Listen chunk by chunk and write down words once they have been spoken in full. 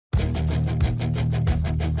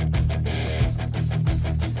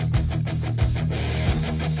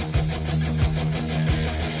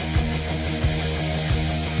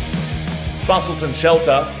Bustleton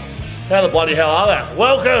Shelter. How the bloody hell are they?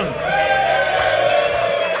 Welcome!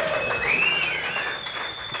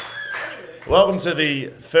 Welcome to the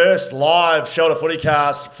first live Shelter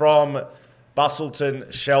FootyCast from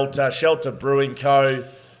Bustleton Shelter Brewing Co.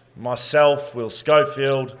 Myself, Will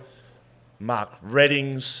Schofield, Mark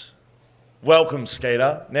Reddings. Welcome,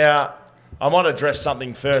 Skeeta. Now, I might address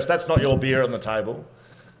something first. That's not your beer on the table.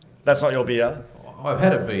 That's not your beer. I've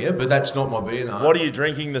had a beer, but that's not my beer, no. What are you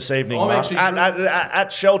drinking this evening, I'm Mark? actually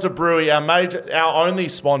At Shelter Brewery, our only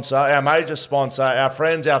sponsor, our major sponsor, our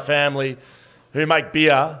friends, our family who make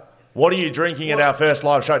beer. What are you drinking at our first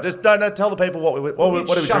live show? Just don't tell the people what are we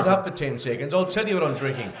drinking. Shut up for 10 seconds. I'll tell you what I'm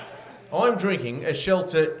drinking. I'm drinking a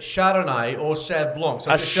Shelter Chardonnay or Sauv Blanc.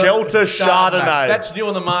 So a Shelter Chardonnay. That's new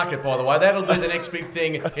on the market, by the way. That'll be the next big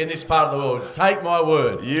thing in this part of the world. Take my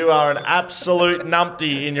word. You are an absolute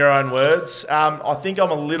numpty in your own words. I think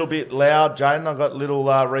I'm a little bit loud, Jane. I've got a little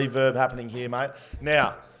reverb happening here, mate.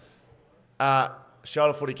 Now,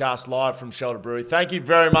 Shelter FootyCast live from Shelter Brewery. Thank you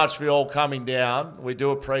very much for you all coming down. We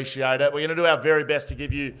do appreciate it. We're going to do our very best to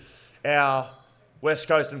give you our West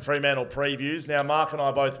Coast and Fremantle previews. Now, Mark and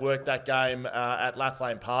I both worked that game at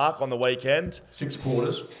Lathlane Park on the weekend. 6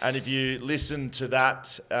 quarters. And if you listened to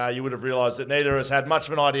that, you would have realised that neither of us had much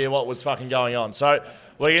of an idea what was fucking going on. So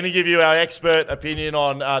we're going to give you our expert opinion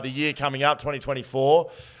on the year coming up,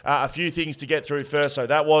 2024. A few things to get through first. So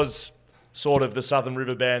that was sort of the Southern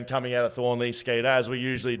River Band coming out of Thornley, Skeeta, as we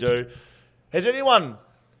usually do. Is anyone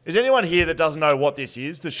here that doesn't know what this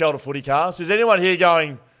is, the Shelter FootyCast? Is anyone here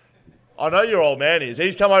going, I know your old man is.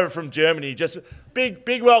 He's come over from Germany. Just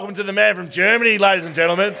big welcome to the man from Germany, ladies and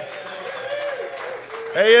gentlemen.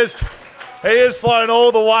 He has flown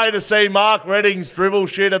all the way to see Mark Reddings dribble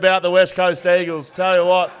shit about the West Coast Eagles. Tell you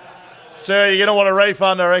what, sir, you're going to want a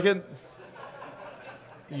refund, I reckon.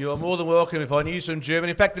 You're more than welcome if I knew some German.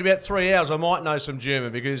 In fact, in about 3 hours, I might know some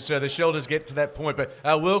German because the shelters get to that point. But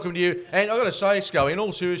welcome to you. And I've got to say, Schoey, in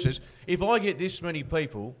all seriousness, if I get this many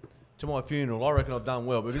people to my funeral, I reckon I've done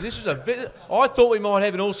well, because this is I thought we might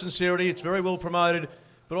have, in all sincerity, it's very well promoted,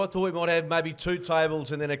 but I thought we might have maybe 2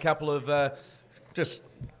 tables and then a couple of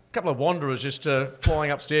wanderers just flying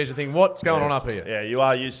upstairs and thinking, what's going on up here? Yeah, you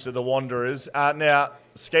are used to the wanderers. Now,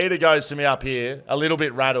 Skeeta goes to me up here, a little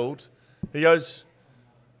bit rattled. He goes,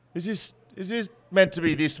 is this meant to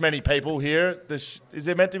be this many people here? Is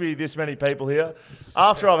there meant to be this many people here?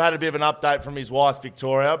 After I've had a bit of an update from his wife,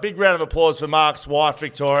 Victoria. Big round of applause for Mark's wife,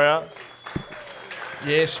 Victoria.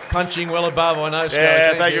 Yes, punching well above, I know, Scott.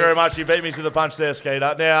 Yeah, thank you very much. You beat me to the punch there,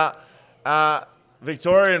 Skeeta. Now,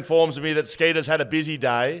 Victoria informs me that Skeeta's had a busy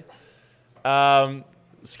day.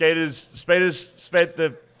 Skeeta's spent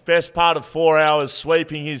the best part of 4 hours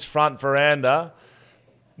sweeping his front veranda,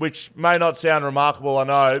 which may not sound remarkable, I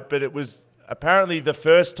know, but it was apparently the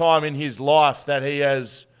first time in his life that he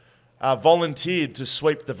has volunteered to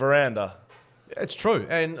sweep the veranda. It's true.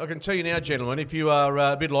 And I can tell you now, gentlemen, if you are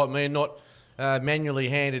a bit like me and not manually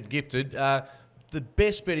handed gifted, the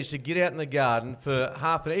best bet is to get out in the garden for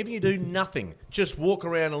half an hour. Even you do nothing, just walk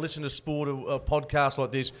around and listen to sport or podcasts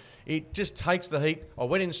like this. It just takes the heat. I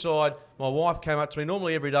went inside. My wife came up to me.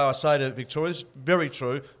 Normally every day I say to Victoria, this is very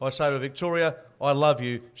true, I say to her, Victoria, I love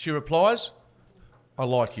you. She replies, I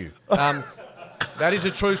like you. That is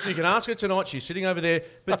a true story. You can ask her tonight. She's sitting over there.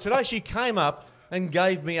 But today she came up and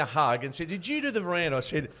gave me a hug and said, did you do the veranda? I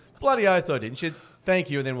said, bloody oath I did. And she said, thank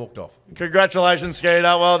you, and then walked off. Congratulations,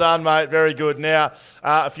 Skeeta. Well done, mate. Very good. Now,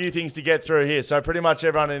 a few things to get through here. So pretty much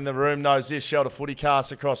everyone in the room knows this, Shelter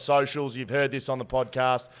FootyCast across socials. You've heard this on the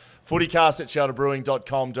podcast.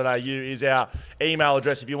 footycast@shelterbrewing.com.au is our email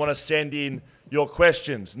address if you want to send in your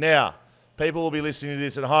questions. Now, people will be listening to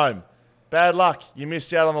this at home. Bad luck. You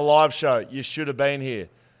missed out on the live show. You should have been here.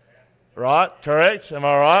 Right? Correct? Am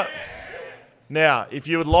I right? Now, if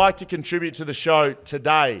you would like to contribute to the show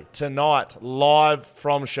today, tonight, live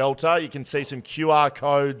from Shelter, you can see some QR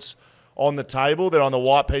codes on the table. They're on the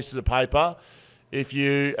white pieces of paper. If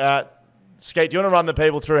you... Skeet, do you want to run the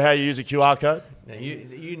people through how you use a QR code? Now,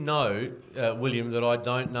 you know, William, that I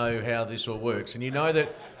don't know how this all works. And you know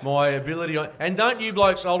that my ability... And don't you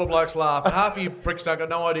blokes, older blokes, laugh. Half of you pricks don't got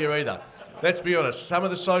no idea either. Let's be honest. Some of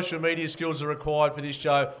the social media skills are required for this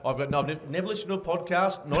show. I've never listened to a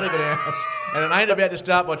podcast, not even ours. And it ain't about to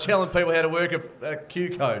start by telling people how to work a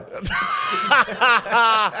Q code.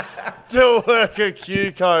 To work a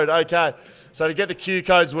Q code. Okay. So to get the Q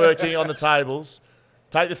codes working on the tables,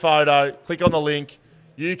 take the photo, click on the link.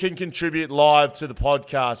 You can contribute live to the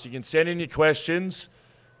podcast. You can send in your questions.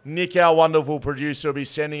 Nick, our wonderful producer, will be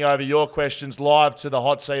sending over your questions live to the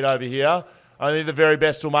hot seat over here. Only the very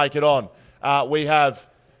best will make it on. We have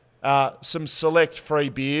some select free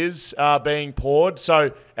beers being poured.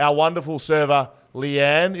 So our wonderful server,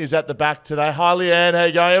 Leanne, is at the back today. Hi, Leanne. How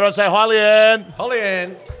you going? Everyone say hi, Leanne. Hi,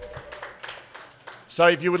 Leanne. So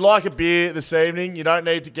if you would like a beer this evening, you don't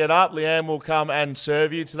need to get up. Leanne will come and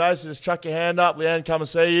serve you today. So just chuck your hand up. Leanne, come and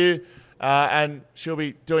see you. And she'll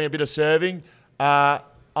be doing a bit of serving. I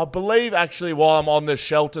believe, actually, while I'm on the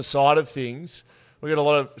shelter side of things, we've got a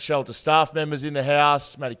lot of shelter staff members in the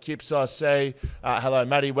house. Matty Kipps, I see. Hello,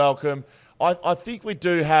 Matty, welcome. I think we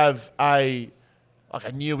do have a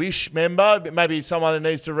newish member, maybe someone that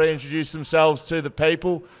needs to reintroduce themselves to the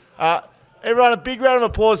people. Everyone, a big round of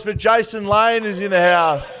applause for Jason Lane, who's in the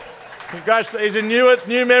house. Congratulations. He's a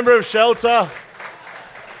new member of Shelter.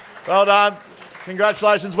 Well done.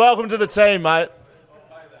 Congratulations. Welcome to the team, mate.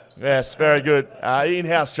 Yes, very good.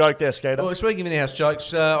 In-house joke there, Skeeta. Well, speaking of in-house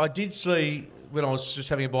jokes, I did see, when I was just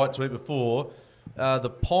having a bite to eat before, the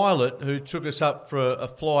pilot who took us up for a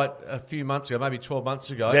flight a few months ago, maybe 12 months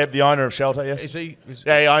ago. Zeb, the owner of Shelter, yes? Is he?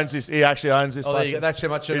 Yeah, he owns this. He actually owns this place. There you go. That's how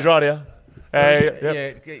much. He's right here.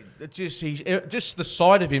 Yep. Yeah, just the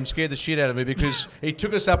sight of him scared the shit out of me because he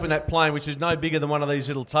took us up in that plane, which is no bigger than one of these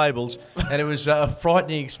little tables, and it was a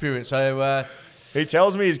frightening experience. So he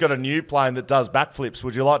tells me he's got a new plane that does backflips.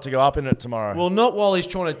 Would you like to go up in it tomorrow? Well, not while he's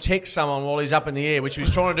trying to text someone while he's up in the air, which he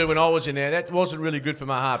was trying to do when I was in there. That wasn't really good for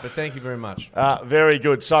my heart, but thank you very much. Very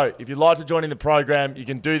good. So if you'd like to join in the program, you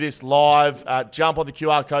can do this live. Jump on the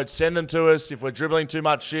QR code, send them to us. If we're dribbling too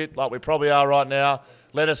much shit, like we probably are right now,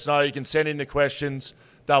 let us know. You can send in the questions.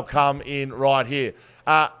 They'll come in right here.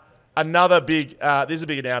 Another big, this is a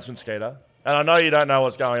big announcement, Skeeta. And I know you don't know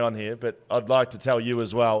what's going on here, but I'd like to tell you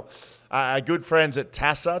as well. Our good friends at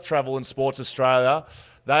TASA, Travel and Sports Australia,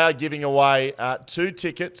 they are giving away 2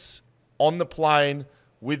 tickets on the plane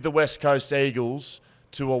with the West Coast Eagles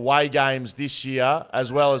to away games this year,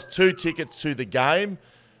 as well as 2 tickets to the game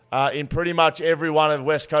in pretty much every one of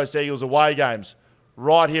West Coast Eagles away games.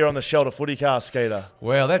 Right here on the Shelter FootyCast, Skeeta.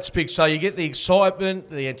 Well, that's big. So you get the excitement,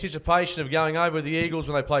 the anticipation of going over with the Eagles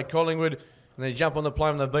when they play Collingwood, and then you jump on the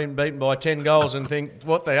plane when they've been beaten by 10 goals and think,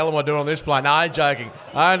 what the hell am I doing on this plane? No, I'm joking.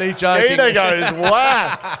 Only joking. Skeeta goes,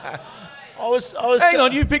 wow. Hang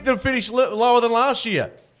on, you picked them to finish lower than last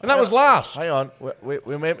year. And that was last. Hang on.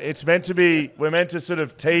 It's meant to be, we're meant to sort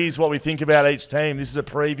of tease what we think about each team. This is a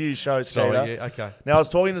preview show, Skeeta. Sorry, yeah, okay. Now, I was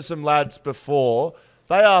talking to some lads before.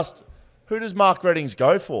 They asked, who does Mark Reddings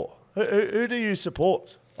go for? Who do you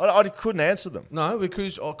support? I couldn't answer them. No,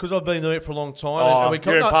 because I've been doing it for a long time. Oh,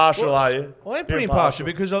 you're impartial, are you? I am pretty impartial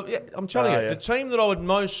because I'm telling you, the team that I would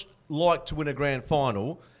most like to win a grand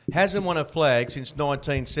final hasn't won a flag since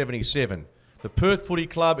 1977. The Perth Footy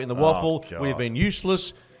Club in the Waffle. We have been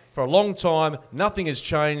useless for a long time. Nothing has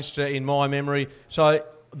changed in my memory. So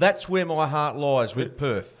that's where my heart lies with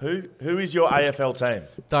Perth. Who is your AFL team?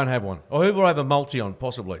 Don't have one. Or who will I have a multi on,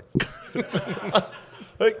 possibly?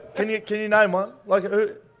 Can you name one? Like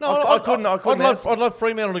who? No, I couldn't. I'd love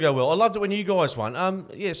Fremantle to go well. I loved it when you guys won.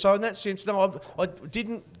 So in that sense, no, I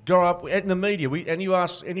didn't grow up in the media. And you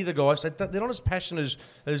ask any of the guys, they're not as passionate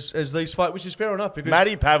as these folk, which is fair enough. Because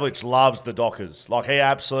Matty Pavlich loves the Dockers. Like, he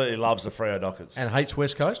absolutely loves the Freo Dockers. And hates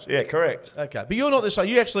West Coast? Yeah, correct. Okay. But you're not the same.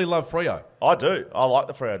 You actually love Freo. I do. I like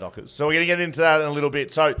the Freo Dockers. So we're going to get into that in a little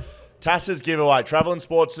bit. So TASA's giveaway, Travel and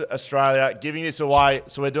Sports Australia, giving this away.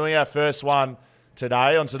 So we're doing our first one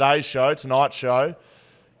today on tonight's show.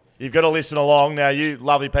 You've got to listen along. Now, you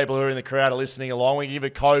lovely people who are in the crowd are listening along. We give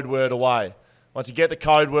a code word away. Once you get the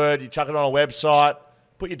code word, you chuck it on a website,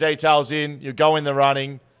 put your details in, you go in the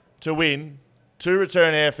running to win 2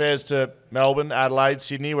 return airfares to Melbourne, Adelaide,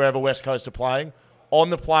 Sydney, wherever West Coast are playing,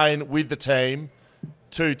 on the plane with the team,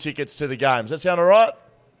 2 tickets to the games. Does that sound all right?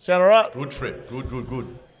 Sound all right? Good trip.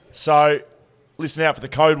 Good. So listen out for the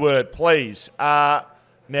code word, please.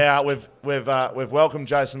 Now, we've welcomed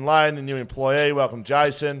Jason Lane, the new employee. Welcome,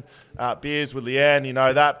 Jason. Beers with Leanne, you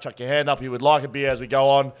know that. Chuck your hand up if you would like a beer as we go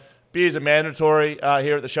on. Beers are mandatory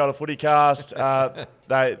here at the Shelter FootyCast.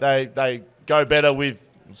 They go better with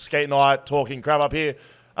Skeet and I talking crap up here.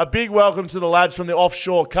 A big welcome to the lads from the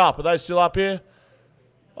Offshore Cup. Are they still up here?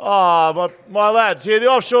 Oh, my lads here, the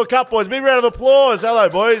Offshore Cup boys. Big round of applause. Hello,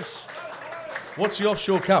 boys. What's the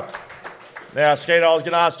Offshore Cup? Now, Skeet, I was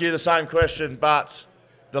going to ask you the same question, but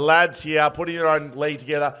the lads here are putting their own league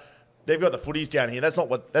together. They've got the footies down here. That's not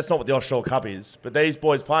what the Offshore Cup is. But these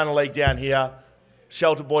boys playing a league down here.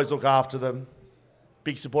 Shelter boys look after them.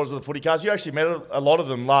 Big supporters of the FootyCast. You actually met a lot of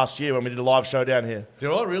them last year when we did a live show down here. Did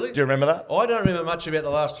I really? Do you remember that? I don't remember much about the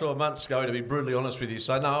last 12 months ago, to be brutally honest with you.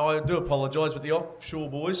 So, no, I do apologise. But the Offshore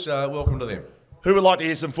boys, welcome to them. Who would like to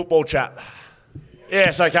hear some football chat?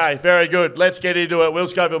 Yes, okay, very good. Let's get into it. Will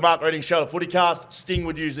Schofield, Mark Reading, Show the FootyCast. Sting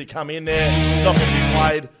would usually come in there. Not going to be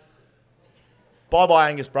played. Bye-bye,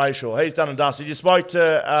 Angus Brayshaw. He's done and dusted. You spoke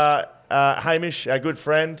to Hamish, our good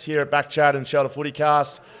friend here at BackChat and Show the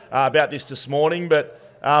FootyCast about this morning. But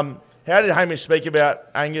how did Hamish speak about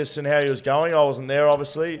Angus and how he was going? I wasn't there,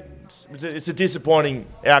 obviously. It's a disappointing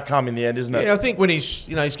outcome in the end, isn't it? Yeah, I think when he's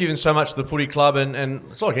given so much to the footy club, and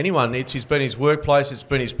it's like anyone, it's been his workplace, it's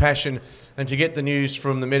been his passion, and to get the news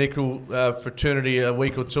from the medical fraternity a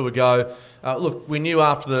week or two ago, look, we knew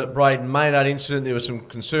after the Braden Maynard incident there were some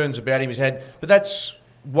concerns about him he's had, but that's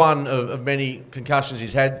one of many concussions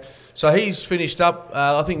he's had. So he's finished up.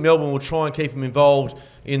 I think Melbourne will try and keep him involved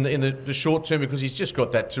in the short term because he's just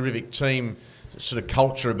got that terrific team sort of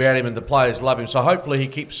culture about him and the players love him. So hopefully he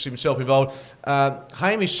keeps himself involved.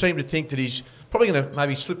 Hamish seemed to think that he's probably going to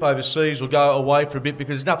maybe slip overseas or go away for a bit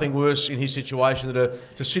because there's nothing worse in his situation than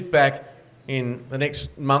to sit back in the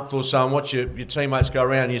next month or so and watch your teammates go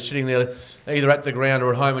around and you're sitting there either at the ground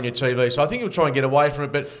or at home on your TV. So I think he'll try and get away from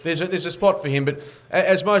it, but there's a spot for him. But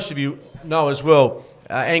as most of you know as well,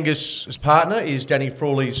 Angus's partner is Danny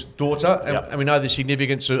Frawley's daughter, and we know the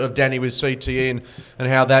significance of Danny with CTE and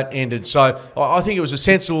how that ended. So I think it was a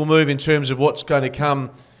sensible move in terms of what's going to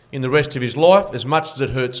come in the rest of his life, as much as it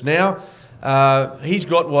hurts now. He's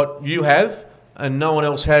got what you have, and no one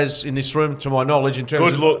else has in this room, to my knowledge, in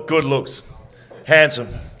terms of... Good looks. Handsome.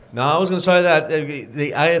 No, I was going to say that.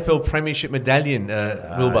 The AFL Premiership Medallion,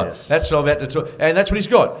 Wilbur. Yes. That's what I'm about to talk. And that's what he's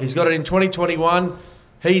got. He's got it in 2021.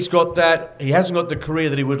 He's got that. He hasn't got the career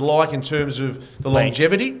that he would like in terms of the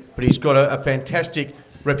longevity, but he's got a fantastic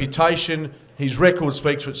reputation. His record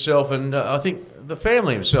speaks for itself, and I think the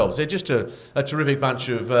family themselves, they're just a terrific bunch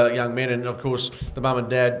of young men, and of course the mum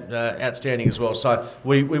and dad, outstanding as well. So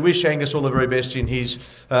we wish Angus all the very best in his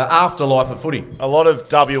afterlife of footy. A lot of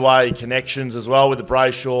WA connections as well with the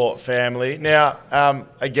Brayshaw family. Now,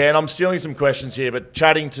 again, I'm stealing some questions here, but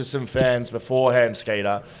chatting to some fans beforehand,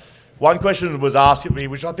 Skeeta, one question was asked of me,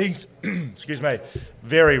 which I think's, excuse me,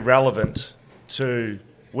 very relevant to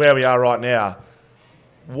where we are right now.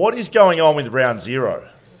 What is going on with round zero?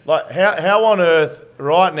 Like, how on earth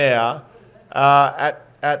right now,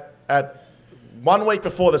 at 1 week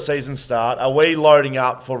before the season start, are we loading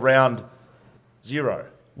up for round zero?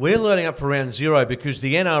 We're loading up for round zero because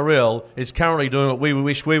the NRL is currently doing what we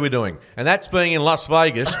wish we were doing, and that's being in Las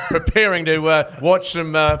Vegas, preparing to watch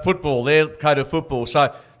some football, their code of football.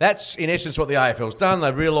 So that's, in essence, what the AFL's done.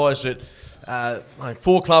 They've realised that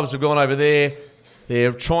 4 clubs have gone over there.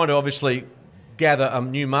 They're trying to obviously gather a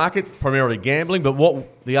new market, primarily gambling, but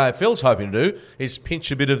what the AFL's hoping to do is pinch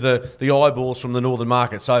a bit of the eyeballs from the northern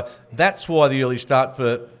market. So that's why the early start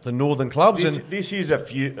for the northern clubs. This is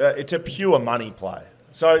it's a pure money play.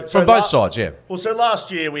 So from both sides, yeah. Well, so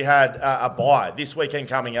last year we had a bye. This weekend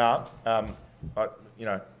coming up,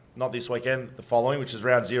 not this weekend, the following, which is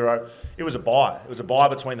round zero. It was a bye. It was a bye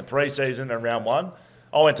between the pre-season and round one.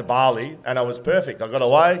 I went to Bali and it was perfect. I got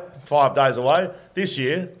away, 5 days away. This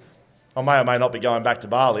year, I may or may not be going back to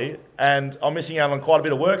Bali, and I'm missing out on quite a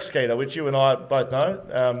bit of work, Skeeta, which you and I both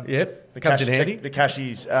know. Yep, comes in handy. The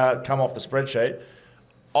cashies come off the spreadsheet.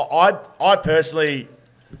 I personally,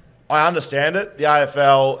 I understand it. The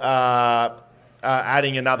AFL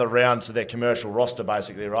adding another round to their commercial roster,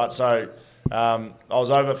 basically, right? So I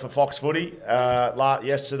was over for Fox Footy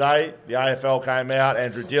yesterday. The AFL came out,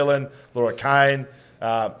 Andrew Dillon, Laura Kane,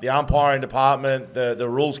 the umpiring department, the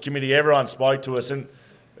rules committee, everyone spoke to us, and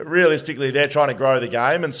realistically, they're trying to grow the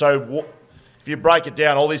game. And so if you break it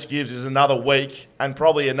down, all this gives is another week and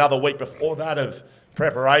probably another week before that of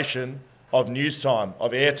preparation, of news time,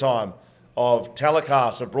 of airtime, of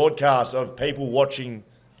telecasts, of broadcasts, of people watching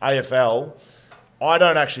AFL. I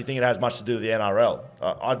don't actually think it has much to do with the NRL.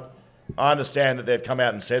 I understand that they've come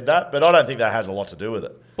out and said that, but I don't think that has a lot to do with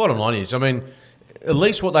it. Bottom line is, I mean, at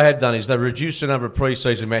least what they have done is they've reduced the number of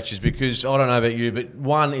pre-season matches because, I don't know about you, but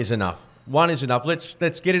one is enough. One is enough. Let's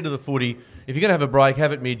get into the footy. If you're going to have a break,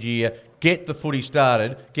 have it mid-year. Get the footy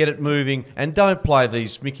started, get it moving, and don't play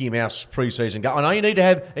these Mickey Mouse pre-season games. I know you need to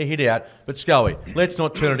have a hit out, but Schoey, let's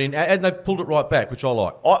not turn it in. And they've pulled it right back, which I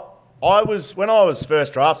like. When I was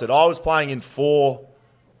first drafted, I was playing in four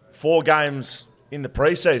games in the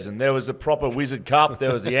pre-season. There was the proper Wizard Cup,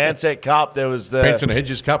 there was the Ansett Cup, there was the Benson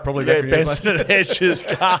Hedges Cup, probably. Yeah, Benson Hedges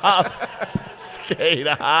Cup.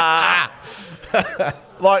 Skeeta.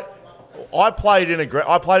 I played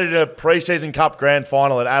in a pre-season cup grand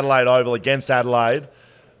final at Adelaide Oval against Adelaide.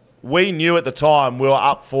 We knew at the time we were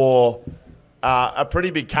up for a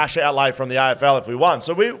pretty big cash outlay from the AFL if we won.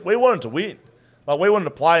 So we wanted to win. We wanted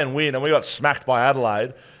to play and win, and we got smacked by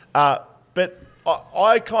Adelaide. But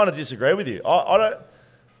I kind of disagree with you.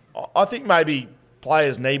 I think maybe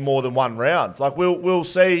players need more than one round. Like we'll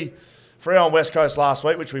see Freo on West Coast last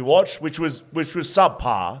week, which we watched, which was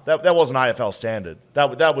subpar. That wasn't AFL standard.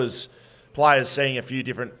 That was players seeing a few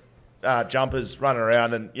different jumpers running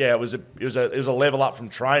around, and it was a level up from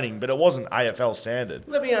training, but it wasn't AFL standard.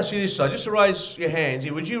 Let me ask you this though, just to raise your hands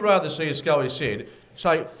here, would you rather see, as Schoey said,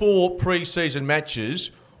 say 4 pre-season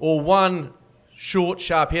matches or 1 short,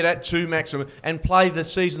 sharp hit at 2 maximum, and play the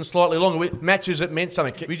season slightly longer with matches that meant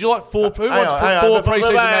something? Would you like 4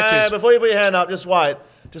 pre-season matches? Before you put your hand up, just wait.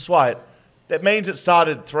 That means it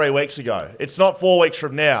started 3 weeks ago. It's not 4 weeks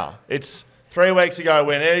from now. It's 3 weeks ago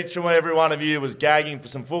when each and every one of you was gagging for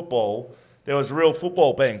some football. There was real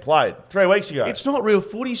football being played 3 weeks ago. It's not real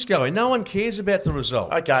footy, Schoey. No one cares about the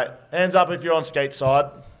result. Okay, hands up if you're on Skeet's side.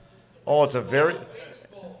 Oh, it's a very...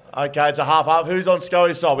 Okay, it's a half up. Who's on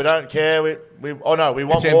Schoey's side? We don't care. We want more. We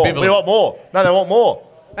want more. No, they want more.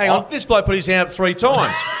 Hang on, this bloke put his hand up 3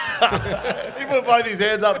 times. He put both his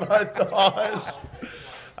hands up both times.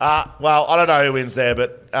 Well, I don't know who wins there,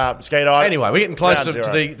 but Skeeto. Anyway, we're getting closer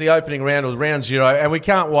to the opening round, or round 0, and we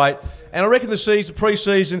can't wait. And I reckon the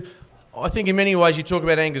pre-season, I think in many ways you talk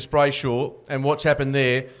about Angus Brayshaw and what's happened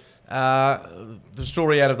there. The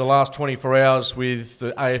story out of the last 24 hours with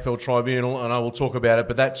the AFL Tribunal, and I will talk about it,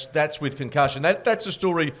 but that's with concussion. That's the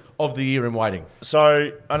story of the year in waiting.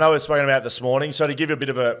 So I know we've spoken about it this morning. So to give you a bit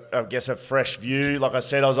of a fresh view, like I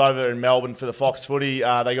said, I was over in Melbourne for the Fox Footy.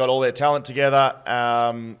 They got all their talent together,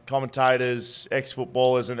 commentators,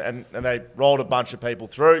 ex-footballers, and they rolled a bunch of people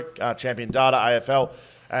through, Champion Data, AFL.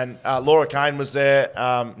 And Laura Kane was there,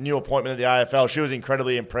 new appointment at the AFL. She was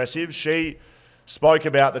incredibly impressive. She spoke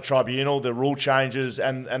about the tribunal, the rule changes,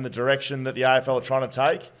 and the direction that the AFL are trying to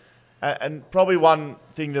take. And probably one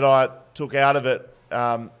thing that I took out of it,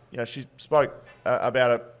 she spoke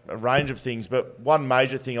about a range of things, but one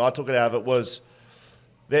major thing I took out of it was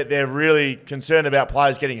that they're really concerned about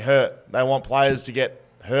players getting hurt. They want players to get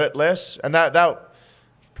hurt less, and that was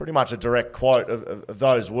pretty much a direct quote of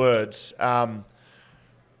those words.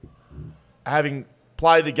 Having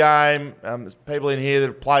played the game, there's people in here that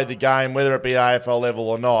have played the game, whether it be AFL level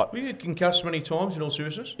or not. Were you concussed many times, in all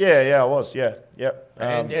seriousness? Yeah, I was, yeah. Yep.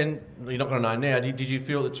 And you're not going to know now, did you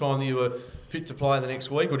feel at the time that you were fit to play the next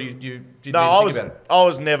week, or didn't you think about it? I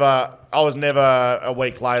was never a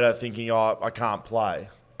week later thinking, I can't play.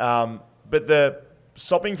 But the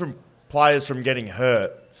stopping from players from getting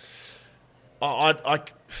hurt,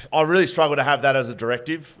 I really struggle to have that as a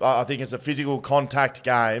directive. I think it's a physical contact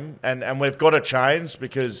game, and we've got to change,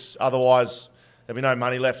 because otherwise there'll be no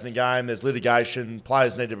money left in the game. There's litigation.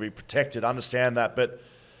 Players need to be protected. Understand that. But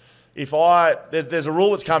if there's a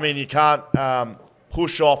rule that's come in, you can't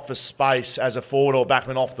push off for space as a forward or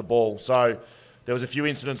backman off the ball. So there was a few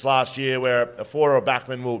incidents last year where a forward or a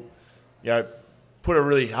backman will, put a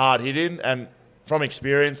really hard hit in, and from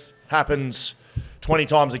experience happens 20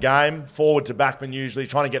 times a game, forward to backman usually,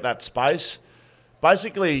 trying to get that space.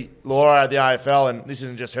 Basically, Laura at the AFL, and this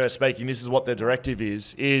isn't just her speaking, this is what their directive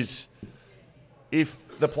is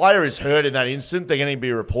if the player is hurt in that instant, they're going to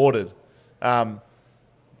be reported. But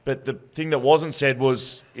the thing that wasn't said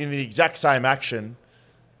was, in the exact same action,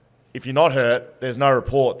 if you're not hurt, there's no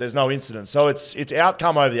report, there's no incident. So it's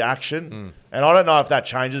outcome over the action, and I don't know if that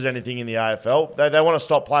changes anything in the AFL. They want to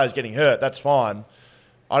stop players getting hurt, that's fine.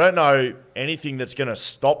 I don't know anything that's going to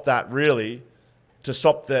stop that, really, to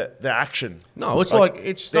stop the action. No, it's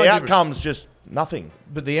the no outcome's just nothing.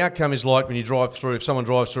 But the outcome is like when you drive through, if someone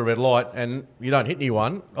drives through a red light and you don't hit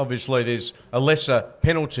anyone, obviously there's a lesser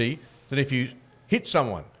penalty than if you hit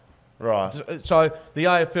someone. Right. So the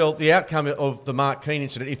AFL, the outcome of the Mark Keane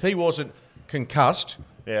incident, if he wasn't concussed,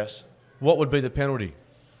 yes, what would be the penalty?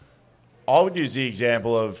 I would use the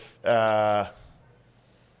example of...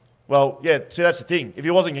 Well, yeah, see, that's the thing. If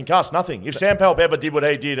he wasn't concussed, nothing. If Sam Powell-Pepper did what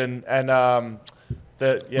he did and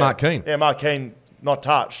Mark Keane. Yeah, Mark Keane not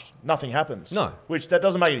touched, nothing happens. No. Which, that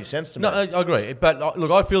doesn't make any sense to me. No, I agree. But, look,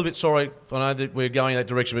 I feel a bit sorry. I know that we're going in that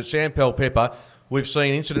direction, but Sam Powell-Pepper, we've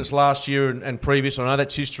seen incidents last year and previous. I know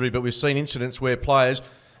that's history, but we've seen incidents where players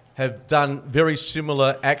have done very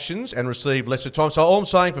similar actions and received lesser time. So all I'm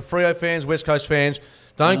saying for Freo fans, West Coast fans,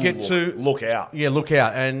 don't get too... Look out. Yeah, look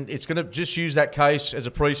out. And it's going to just use that case as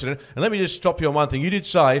a precedent. And let me just stop you on one thing. You did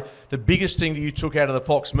say the biggest thing that you took out of the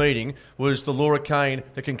Fox meeting was the Laura Kane,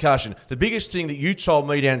 the concussion. The biggest thing that you told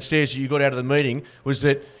me downstairs that you got out of the meeting was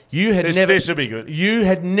that you had This would be good. You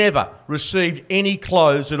had never received any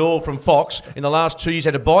clothes at all from Fox in the last 2 years.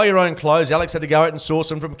 Had to buy your own clothes. Alex had to go out and source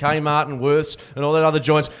them from Kmart and Worths and all that other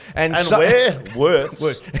joints. And where?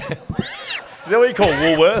 Worths. Is that what you call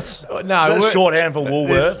Woolworths? No, is that shorthand for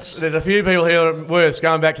Woolworths? There's a few people here at Worths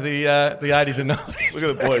going back to the 80s and 90s. Look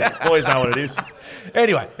at the boys. Boys know what it is.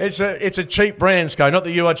 Anyway, it's a cheap brand, Sco, not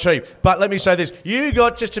that you are cheap. But let me say this. You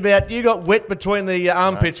got wet between the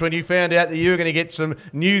armpits when you found out that you were going to get some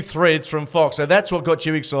new threads from Fox. So that's what got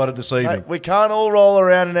you excited this evening. Mate, we can't all roll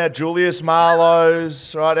around in our Julius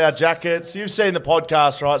Marlows, right, our jackets. You've seen the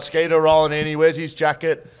podcast, right? Skeeta rolling in. He wears his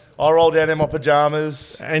jacket. I roll down in my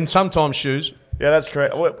pyjamas. And sometimes shoes. Yeah, that's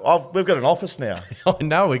correct. We've got an office now. I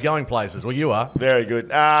know, we're going places. Well, you are. Very good.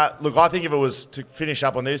 Look, I think if it was, to finish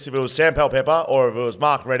up on this, if it was Sam Pepper or if it was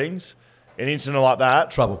Mark Reddings, an incident like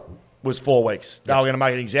that Trouble. was 4 weeks. They were going to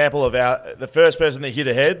make an example of the first person that hit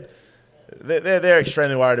a head. They're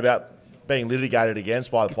extremely worried about being litigated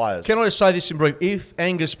against by the players. Can I just say this in brief? If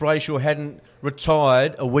Angus Brayshaw hadn't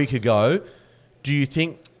retired a week ago, do you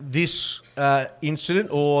think this incident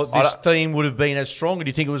or this theme would have been as strong, or do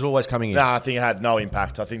you think it was always coming in? No, I think it had no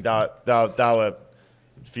impact. I think they were,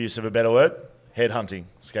 for use of a better word, headhunting,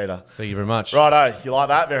 Skeeta. Thank you very much. Righto, you like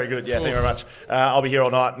that? Very good. Yeah, thank you very much. I'll be here all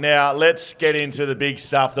night. Now, let's get into the big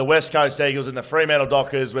stuff. The West Coast Eagles and the Fremantle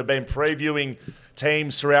Dockers. We've been previewing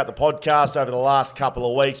teams throughout the podcast over the last couple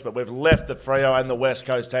of weeks, but we've left the Freo and the West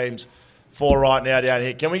Coast teams for right now down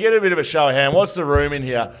here. Can we get a bit of a show of hand? What's the room in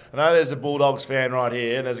here? I know there's a Bulldogs fan right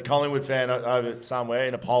here, and there's a Collingwood fan over somewhere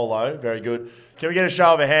in a polo. Very good. Can we get a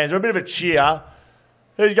show of hands or a bit of a cheer?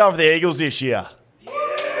 Who's going for the Eagles this year? Yeah.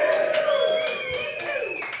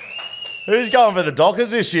 Who's going for the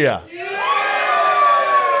Dockers this year? Yeah.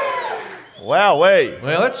 Wowee.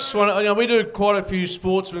 Well, that's one. We do quite a few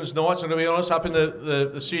sportsmen's nights, and to be honest, up in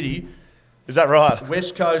the city. Is that right?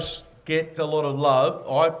 West Coast get a lot of love.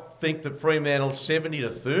 I think that Fremantle's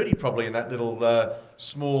 70-30 probably in that little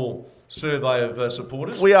small survey of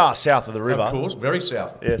supporters. We are south of the river. Of course, very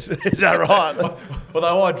south. Yes, is that right?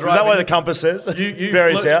 Although I drove. Is that what the compass says?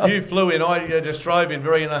 Very south. You flew in. I just drove in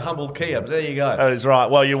in a humble Kia. But there you go. That is right.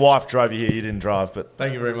 Well, your wife drove you here. You didn't drive, but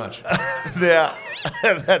thank you very much. Now,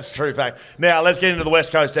 that's true fact. Now let's get into the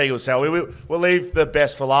West Coast Eagles. So we'll leave the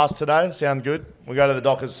best for last today. Sound good? We'll go to the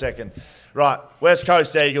Dockers second. Right, West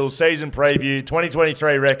Coast Eagles season preview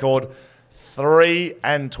 2023 record 3-20,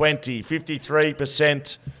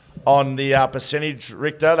 53% on the percentage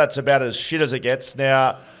Richter. That's about as shit as it gets.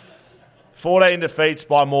 Now, 14 defeats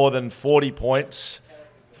by more than 40 points.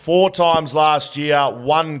 4 times last year,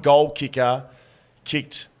 one goal kicker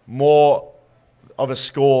kicked more of a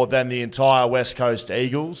score than the entire West Coast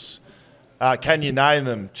Eagles. Can you name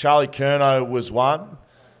them? Charlie Curnow was one.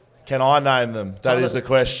 Can I name them? That is the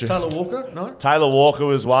question. Taylor Walker? No? Taylor Walker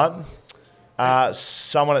was one.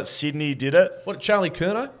 Someone at Sydney did it. What, Charlie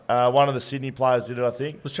Curnow? One of the Sydney players did it, I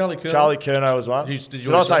think. Was Charlie Curnow? Charlie Curnow was one.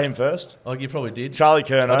 Did I say him first? Oh, you probably did. Charlie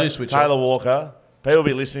Curnow, I do switch Taylor up. Walker. People will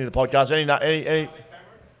be listening to the podcast. Any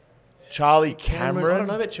Charlie Cameron? I don't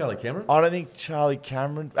know about Charlie Cameron. I don't think Charlie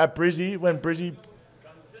Cameron. At Brizzy, when Brizzy...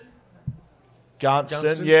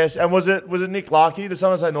 Gunston, yes. And was it Nick Larkey? Did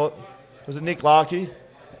someone say North? Was it Nick Larkey?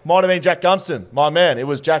 Might have been Jack Gunston, my man. It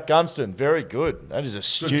was Jack Gunston. Very good. That is a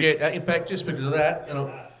stupid. In fact, just because of that,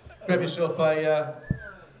 grab yourself a.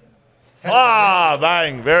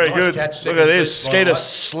 Bang! Very nice good. Catch, look at this. Skeeta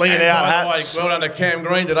slinging out hats. Well done to Cam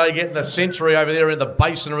Green today, getting the century over there in the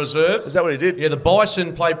Basin Reserve. Is that what he did? Yeah, the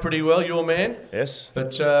Bison played pretty well, your man. Yes.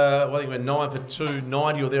 But I think we were 9 for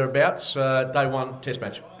 290 or thereabouts. Day 1 test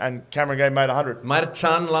match. And Cameron Game made 100. Made a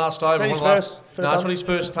ton last over. Is that his first no, it's not his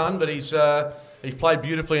first ton, but he's played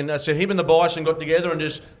beautifully. And so him and the Bison got together, and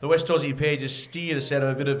just the West Aussie pair just steered us out of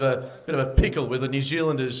a bit of a pickle with the New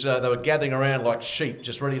Zealanders. They were gathering around like sheep,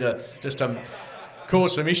 just ready to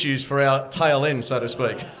cause some issues for our tail end, so to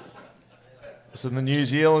speak. So the New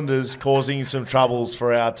Zealanders causing some troubles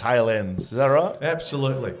for our tail ends. Is that right?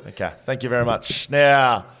 Absolutely. Okay, thank you very much.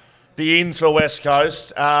 Now, the ins for West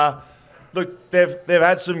Coast. Look, they've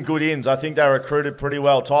had some good ins. I think they recruited pretty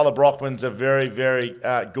well. Tyler Brockman's a very, very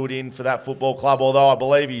good in for that football club, although I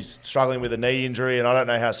believe he's struggling with a knee injury, and I don't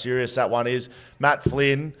know how serious that one is. Matt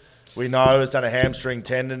Flynn, we know, has done a hamstring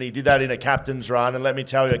tendon. He did that in a captain's run, and let me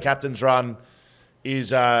tell you, a captain's run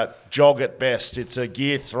is a jog at best. It's a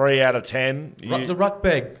gear 3 out of 10. The ruck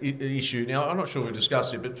bag issue. Now, I'm not sure we've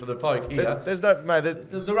discussed it, but for the folk here,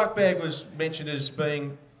 the ruck bag was mentioned as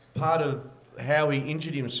being part of how he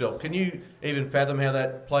injured himself. Can you even fathom how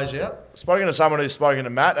that plays out? Spoken to someone who's spoken to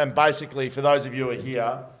Matt, and basically, for those of you who are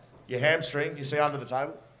here, your hamstring, you see under the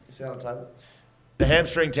table? You see on the table? The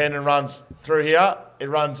hamstring tendon runs through here. It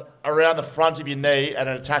runs around the front of your knee, and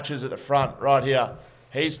it attaches at the front, right here.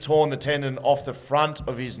 He's torn the tendon off the front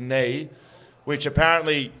of his knee, which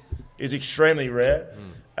apparently is extremely rare.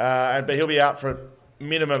 But he'll be out for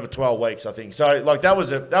minimum of 12 weeks, I think. So, like, that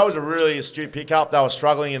was a really astute pickup. They were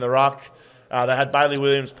struggling in the ruck. They had Bailey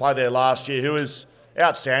Williams play there last year, who was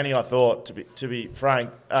outstanding, I thought, to be frank.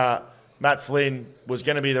 Matt Flynn was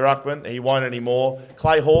going to be the ruckman. He won't anymore.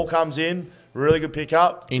 Clay Hall comes in. Really good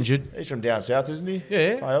pickup. Injured. He's from down south, isn't he?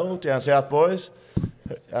 Yeah. Clay Hall, down south boys.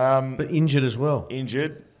 But injured as well.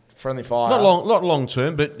 Injured. Friendly fire. Not long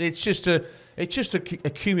term, but it's just a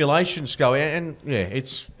accumulation, Schoey, and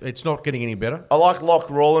it's not getting any better. I like Locke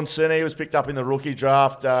Rawlinson. He was picked up in the rookie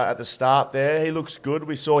draft at the start there. He looks good.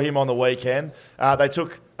 We saw him on the weekend. They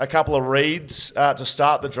took a couple of reads to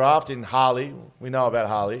start the draft in Harley. We know about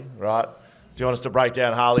Harley, right? Do you want us to break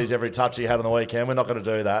down Harley's every touch he had on the weekend? We're not going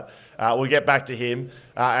to do that. We'll get back to him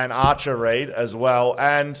and Archer Reed as well.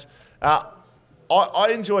 And I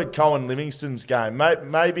enjoyed Cohen Livingston's game.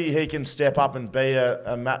 Maybe he can step up and be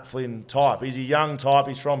a Matt Flynn type. He's a young type.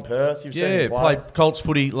 He's from Perth. You've seen him play. Played Colts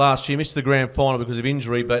footy last year. Missed the grand final because of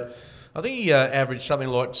injury, but I think he averaged something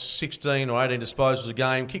like 16 or 18 disposals a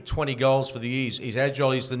game, kicked 20 goals for the year. He's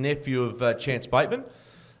agile. He's the nephew of Chance Bateman.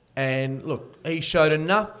 And, look, he showed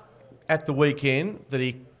enough at the weekend that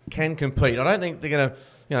he can compete. I don't think they're going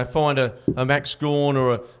to find a Max Gawn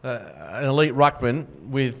or an elite ruckman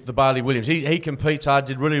with the Bailey Williams. He competes hard,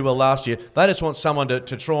 did really well last year. They just want someone to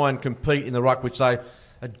try and compete in the ruck, which they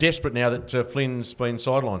are desperate now that Flynn's been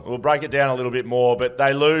sidelined. We'll break it down a little bit more, but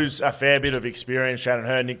they lose a fair bit of experience. Shannon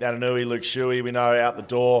Hearn, Nick Natanui, Luke Shuey, we know, out the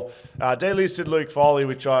door. Delisted Luke Foley,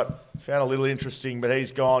 which I found a little interesting, but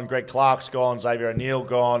he's gone. Greg Clark's gone. Xavier O'Neill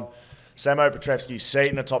gone. Samo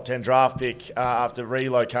Petrevsky-Seton, a top 10 draft pick after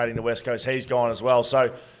relocating to West Coast, he's gone as well.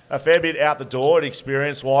 So a fair bit out the door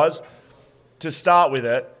experience-wise. To start with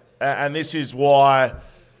it, and this is why...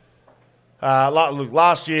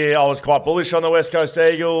 last year I was quite bullish on the West Coast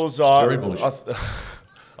Eagles. Very bullish.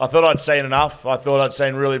 I thought I'd seen enough. I thought I'd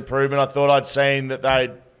seen real improvement. I thought I'd seen that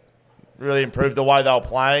they'd really improved the way they were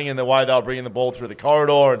playing and the way they were bringing the ball through the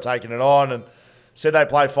corridor and taking it on, and said they'd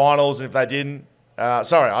play finals, and if they didn't... I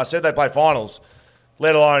said they'd play finals,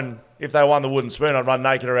 let alone if they won the wooden spoon, I'd run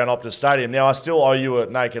naked around Optus Stadium. Now, I still owe you a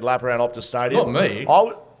naked lap around Optus Stadium. Not me.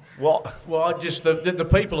 Just the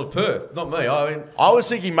people of Perth, not me. I was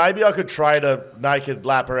thinking maybe I could trade a naked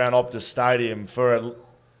lap around Optus Stadium for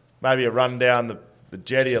maybe a run down the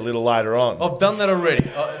jetty a little later on. I've done that already.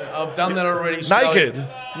 I've done that already. Naked?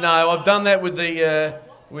 No, I've done that with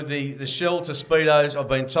the shelter speedos. I've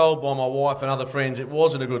been told by my wife and other friends it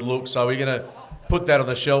wasn't a good look, so we're going to put that on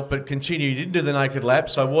the shelf, but continue. You didn't do the naked lap,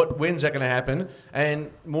 so when's that going to happen?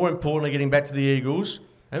 And more importantly, getting back to the Eagles.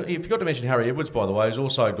 And you forgot to mention Harry Edwards, by the way, who's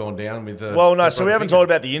also gone down with... so we haven't talked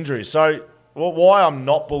about the injuries. So why I'm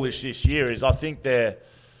not bullish this year is I think they're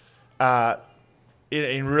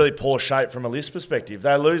in really poor shape from a list perspective.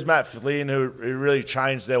 They lose Matt Flynn, who really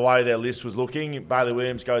changed their way their list was looking. Bailey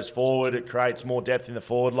Williams goes forward. It creates more depth in the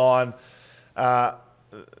forward line.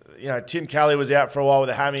 Tim Kelly was out for a while with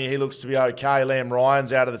a hammy. He looks to be okay. Liam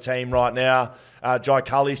Ryan's out of the team right now. Jai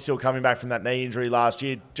Cully's still coming back from that knee injury last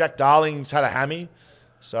year. Jack Darling's had a hammy.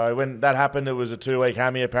 So when that happened, it was a 2-week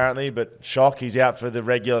hammy apparently, but shock, he's out for the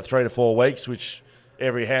regular 3 to 4 weeks, which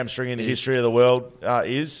every hamstring in the history of the world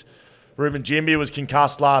is. Ruben Jimby was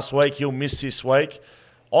concussed last week. He'll miss this week.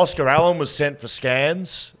 Oscar Allen was sent for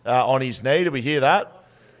scans on his knee. Did we hear that?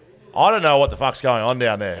 I don't know what the fuck's going on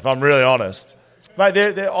down there, if I'm really honest.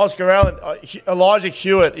 Mate, Oscar Allen, Elijah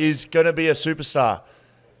Hewitt is going to be a superstar.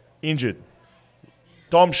 Injured.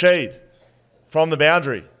 Dom Sheed from the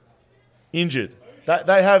boundary. Injured.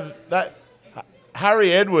 They have that.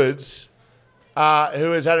 Harry Edwards,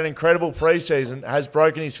 who has had an incredible preseason, has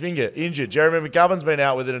broken his finger. Injured. Jeremy McGovern's been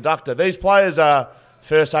out with an adductor. These players are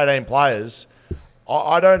first 18 players.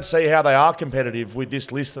 I don't see how they are competitive with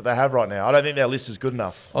this list that they have right now. I don't think their list is good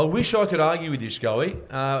enough. I wish I could argue with you, Schoey,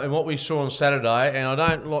 and what we saw on Saturday. And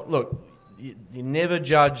I don't look. You never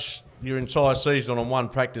judge your entire season on one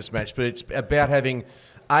practice match, but it's about having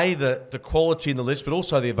the quality in the list, but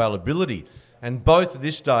also the availability. And both at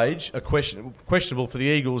this stage are questionable for the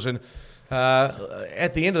Eagles. And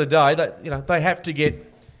at the end of the day, they have to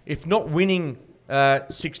get, if not winning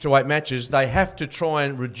 6 to 8 matches, they have to try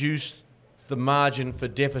and reduce the margin for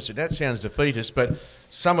deficit. That sounds defeatist, but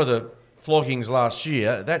some of the floggings last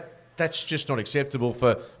year, that's just not acceptable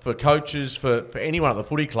for coaches, for anyone at the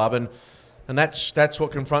footy club, and that's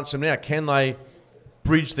what confronts them now. Can they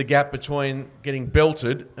bridge the gap between getting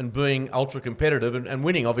belted and being ultra competitive and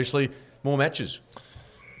winning, obviously, more matches?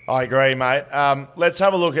 I agree, mate. Let's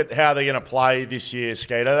have a look at how they're going to play this year,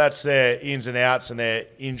 Skeeta. That's their ins and outs and their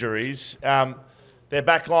injuries. Their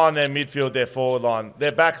back line, their midfield, their forward line.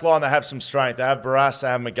 Their back line, they have some strength. They have Barras, they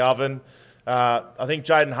have McGovern. I think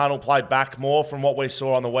Jaden Hunt will play back more from what we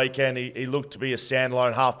saw on the weekend. He looked to be a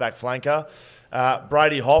standalone halfback flanker.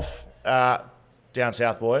 Brady Hoff, down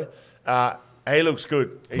south boy, he looks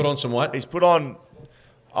good. Put on some weight. He's put on...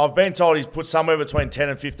 I've been told he's put somewhere between 10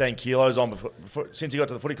 and 15 kilos on since he got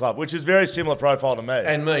to the footy club, which is very similar profile to me.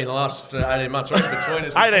 And me in the last 18 months, right between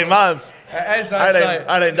us. 18 months. As they say,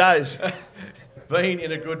 18 days. Being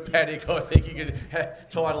in a good paddock, I think you could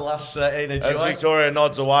title us in a joke. As Victoria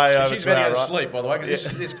nods away over She's to about our to right. sleep, by the way,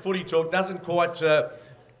 because this footy talk doesn't quite,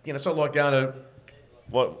 it's not like going to...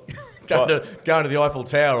 What? Going to the Eiffel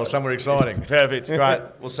Tower or somewhere exciting. Perfect, great.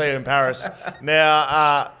 We'll see you in Paris.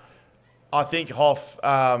 Now, I think Hoff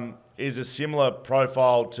is a similar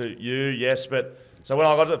profile to you, yes, but so when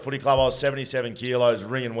I got to the footy club, I was 77 kilos,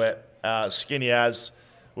 ringing wet, skinny as.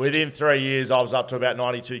 Within 3 years, I was up to about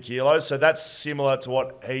 92 kilos, so that's similar to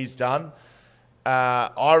what he's done.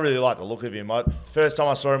 I really like the look of him. First time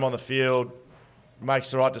I saw him on the field,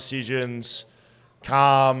 makes the right decisions,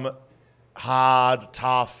 calm, hard,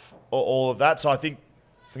 tough, all of that. So I think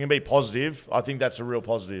if we can be positive, I think that's a real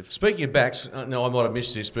positive. Speaking of backs, no, I might have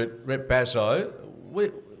missed this, but Rep Bazzo,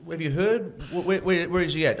 have you heard? Where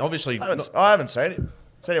is he at? Obviously, I haven't seen him.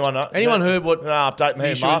 Does anyone know? Anyone heard what? No, update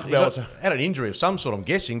me and Mark about what's... Had an injury of some sort, I'm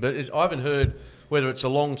guessing, but I haven't heard whether it's a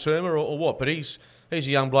long-termer or what. But he's a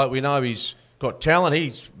young bloke. We know he's got talent.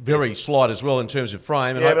 He's very slight as well in terms of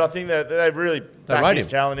frame. And but I think they really back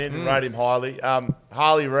his talent in and rate him highly.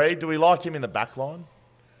 Harley Reid, do we like him in the back line?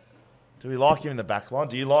 Do you like him in the back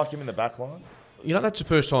line? You know, that's the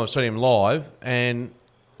first time I've seen him live, and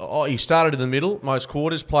he started in the middle, most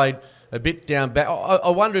quarters, played a bit down back.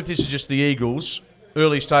 I wonder if this is just the Eagles'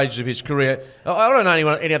 early stages of his career. I don't know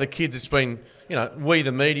any other kid that's been, we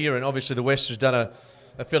the media, and obviously the West has done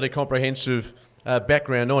a fairly comprehensive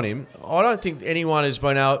background on him. I don't think anyone has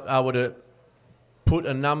been able to put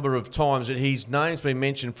a number of times that his name's been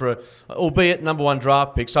mentioned for, albeit number one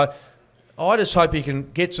draft pick. So I just hope he can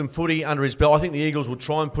get some footy under his belt. I think the Eagles will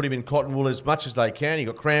try and put him in cotton wool as much as they can. He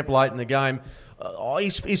got cramp late in the game.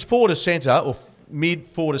 He's forward to centre or mid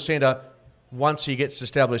forward to centre once he gets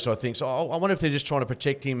established, I think. So I wonder if they're just trying to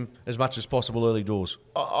protect him as much as possible early doors.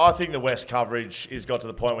 I think the West coverage has got to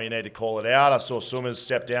the point where you need to call it out. I saw Summers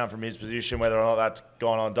step down from his position. Whether or not that's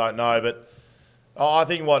gone on, don't know. But I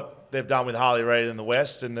think what they've done with Harley Reid in the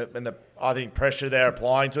West and the I think pressure they're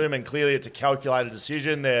applying to him, and clearly it's a calculated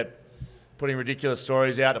decision. They're putting ridiculous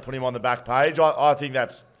stories out to put him on the back page. I think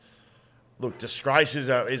that's... Look, disgrace is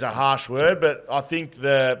a harsh word, but I think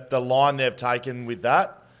the line they've taken with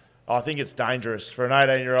that, I think it's dangerous for an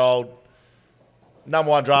 18-year-old number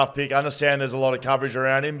one draft pick. I understand there's a lot of coverage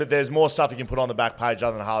around him, but there's more stuff you can put on the back page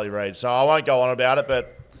other than Harley Reid. So I won't go on about it,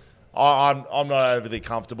 but I'm not overly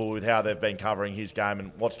comfortable with how they've been covering his game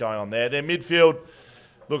and what's going on there. Their midfield,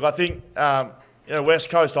 look, I think West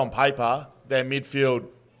Coast on paper, their midfield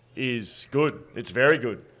is good. It's very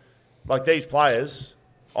good. Like these players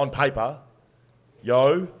on paper,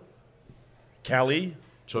 Yo, Kelly,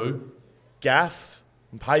 Two, Gaff,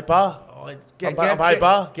 on paper, on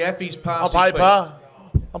paper, Gaffy's past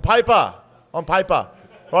on paper.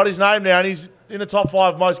 Write his name down. He's in the top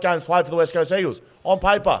 5 most games played for the West Coast Eagles. On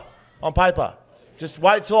paper. Just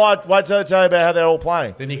wait till I tell you about how they're all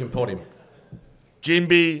playing. Then you can pot him.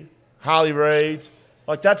 Jimby, Harley Reid,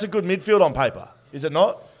 like that's a good midfield on paper, is it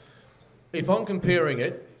not? If I'm comparing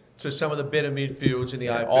it to some of the better midfields in the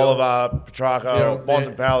AFL. Oliver, Petrarca,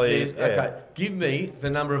 Bontempelli. Yeah. Okay, give me the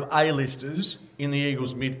number of A-listers in the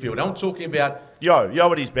Eagles midfield. I'm talking about... Yo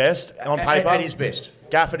at his best, on paper. At his best.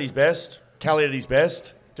 Gaff at his best. Kelly at his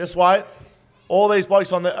best. Just wait. All these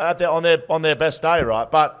blokes on their best day, right?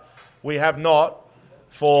 But we have not,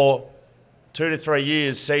 for 2 to 3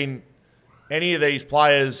 years, seen any of these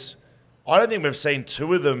players... I don't think we've seen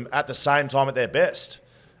 2 of them at the same time at their best.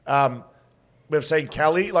 We've seen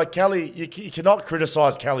Kelly. Like Kelly, you cannot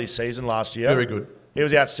criticise Kelly's season last year. Very good. He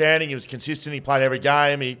was outstanding. He was consistent. He played every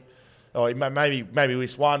game. He maybe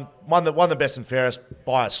won the best and fairest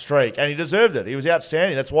by a streak, and he deserved it. He was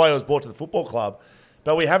outstanding. That's why he was brought to the football club.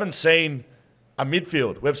 But we haven't seen a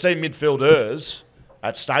midfield. We've seen midfielders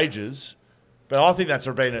at stages, but I think that's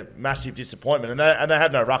been a massive disappointment. And they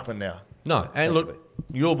have no ruckman now. No, and look,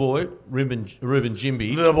 your boy, Ruben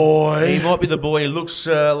Jimby. The boy. He might be the boy. He looks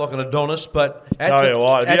like an Adonis, but... Tell you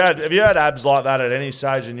what, have you had abs like that at any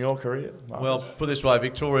stage in your career? Marcus? Well, put it this way,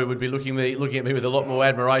 Victoria would be looking at me with a lot more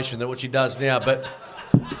admiration than what she does now, but...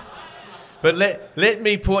 But let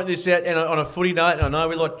me point this out, and on a footy note, and I know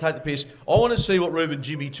we like to take the piss, I want to see what Ruben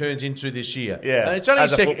Jimby turns into this year. Yeah, and it's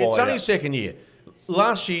only his second year.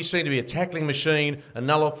 Last year he seemed to be a tackling machine, a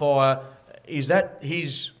nullifier. Is that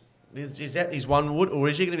his Is that his one wood, or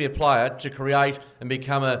is he going to be a player to create and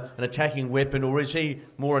become an attacking weapon, or is he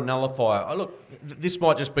more a nullifier? Oh, look, this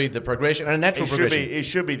might just be the progression and a natural progression. He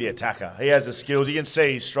should be the attacker. He has the skills. You can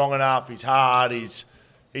see he's strong enough. He's hard. He's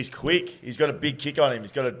quick. He's got a big kick on him.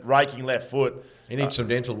 He's got a raking left foot. He needs some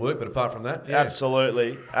dental work, but apart from that, yeah.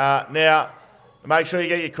 Absolutely. Now, make sure you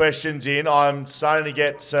get your questions in. I'm starting to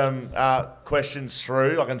get some questions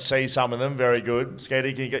through. I can see some of them. Very good.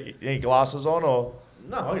 Skeety, can you get any glasses on or?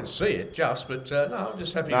 No, I can see it but no, I'm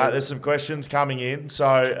just happy. No, there's some questions coming in.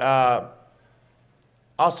 So,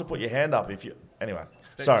 ask to put your hand up if you... Anyway,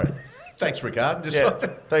 sorry. Thanks, Ricard.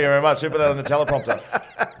 Thank you very much. Put that on the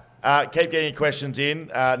teleprompter. Keep getting your questions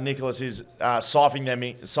in. Nicholas is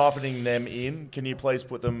siphoning them in. Can you please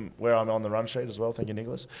put them where I'm on the run sheet as well? Thank you,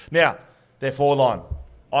 Nicholas. Now, their forward line.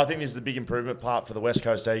 I think this is the big improvement part for the West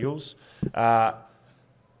Coast Eagles.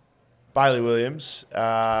 Bailey Williams,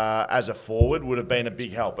 as a forward, would have been a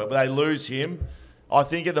big help. But they lose him. I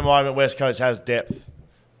think at the moment West Coast has depth,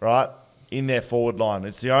 right, in their forward line.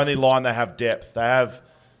 It's the only line they have depth. They have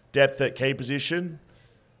depth at key position.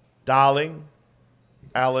 Darling,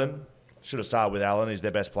 Allen. Should have started with Allen. He's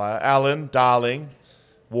their best player. Allen, Darling,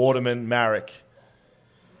 Waterman, Marek.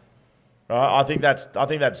 Right? I think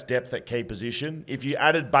that's depth at key position. If you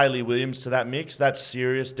added Bailey Williams to that mix, that's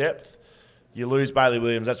serious depth. You lose Bailey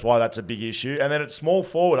Williams, that's why that's a big issue. And then at small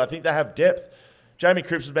forward, I think they have depth. Jamie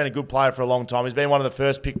Cripps has been a good player for a long time. He's been one of the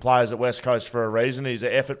first pick players at West Coast for a reason. He's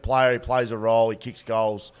an effort player. He plays a role. He kicks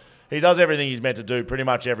goals. He does everything he's meant to do pretty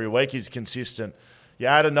much every week. He's consistent. You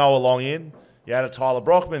add a Noah Long in. You add a Tyler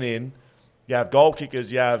Brockman in. You have goal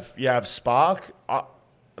kickers. You have spark.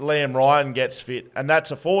 Liam Ryan gets fit. And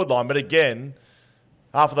that's a forward line. But again...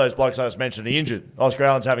 half of those blokes I just mentioned are injured. Oscar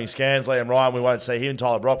Allen's having scans. Liam Ryan, we won't see him.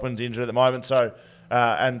 Tyler Brockman's injured at the moment. So,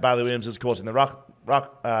 and Bailey Williams is, of course, in the ruck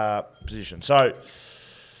position. So,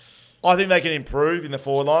 I think they can improve in the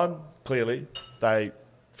forward line. Clearly, they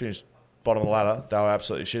finished bottom of the ladder. They were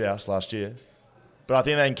absolutely shithouse last year. But I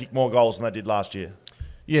think they can kick more goals than they did last year.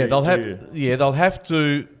 Yeah, they'll have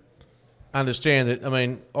to understand that. I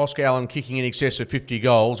mean, Oscar Allen kicking in excess of 50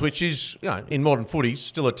 goals, which is, in modern footy,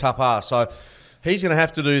 still a tough ask. So. He's going to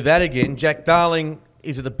have to do that again. Jack Darling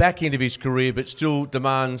is at the back end of his career but still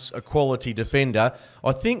demands a quality defender.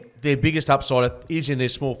 I think their biggest upside is in their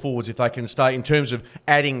small forwards if they can stay in terms of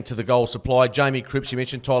adding to the goal supply. Jamie Cripps, you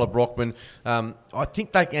mentioned Tyler Brockman. I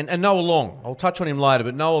think they can. And Noah Long, I'll touch on him later,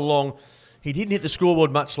 but Noah Long, he didn't hit the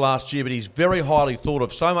scoreboard much last year, but he's very highly thought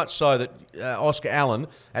of, so much so that Oscar Allen,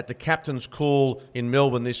 at the captain's call in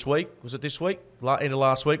Melbourne this week, was it this week? End of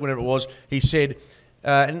last week, whenever it was, he said...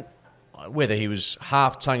 and whether he was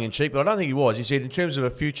half tongue-in-cheek, but I don't think he was. He said, in terms of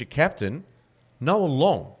a future captain, Noah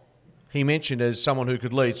Long, he mentioned as someone who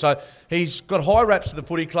could lead. So he's got high raps to the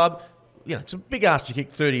footy club. It's a big ask to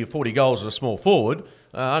kick 30 or 40 goals as a small forward.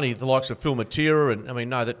 Only the likes of Phil Matera and,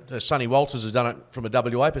 know that Sonny Walters has done it from a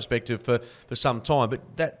WA perspective for some time.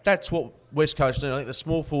 But that's what West Coast need. I think the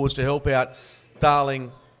small forwards to help out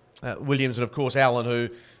Darling, Williams, and, of course, Allen, who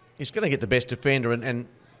is going to get the best defender and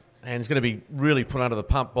is going to be really put under the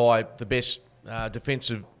pump by the best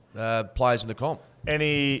defensive players in the comp.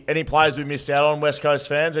 Any players we missed out on, West Coast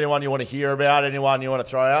fans? Anyone you want to hear about? Anyone you want to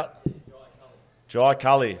throw out? Jai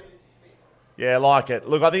Cully. Yeah, like it.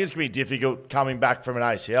 Look, I think it's going to be difficult coming back from an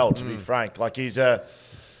ACL, to be frank. Like, he's they've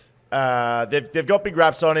got big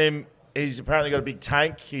raps on him. He's apparently got a big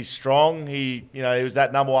tank. He's strong. He was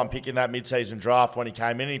that number one pick in that mid-season draft when he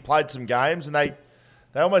came in. He played some games, and they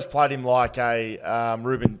almost played him like a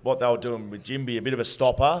Ruben, what they were doing with Jimby, a bit of a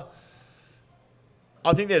stopper.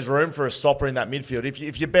 I think there's room for a stopper in that midfield.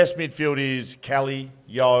 If your best midfield is Kelly,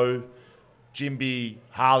 Yo, Jimby,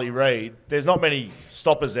 Harley Reid, there's not many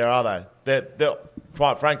stoppers there, are they? They're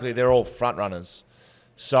quite frankly, they're all front runners.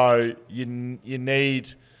 So you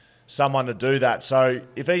need someone to do that. So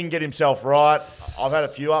if he can get himself right, I've had a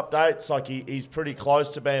few updates. Like he's pretty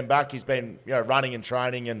close to being back. He's been running and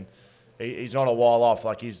training and he's not a while off.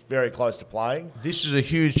 Like, he's very close to playing. This is a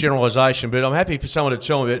huge generalisation, but I'm happy for someone to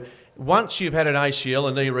tell me that once you've had an ACL,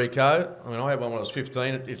 a knee reco, I had one when I was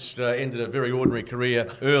 15. It's ended a very ordinary career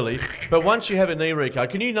early. But once you have a knee reco,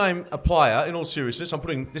 can you name a player, in all seriousness,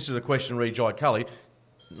 this is a question, Jai Cully,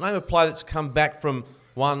 name a player that's come back from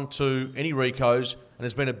one to any recos and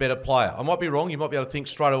has been a better player? I might be wrong. You might be able to think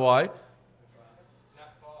straight away.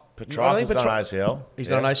 Petrarca's done ACL. He's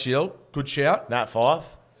done an ACL. Good shout. Nat Fyfe.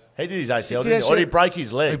 He did his ACL, didn't he? Or did he break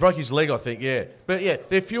his leg? He broke his leg, I think, yeah. But, yeah,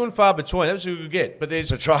 they're few and far between. That's who we could get. But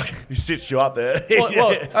there's... Petrarca, he stitched you up there.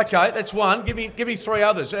 well, okay, that's one. Give me three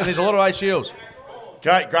others. And there's a lot of ACLs.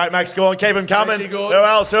 Great, Max Gorn. Keep him coming. Maxie Who Gorn.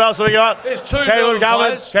 else? Who else have we got? There's two Keep him Melbourne coming.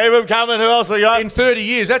 players. Keep him coming. Who else have we got? In 30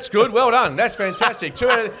 years, that's good. Well done. That's fantastic.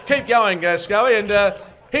 Keep going, Schoey. And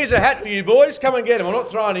here's a hat for you boys. Come and get him. I'm not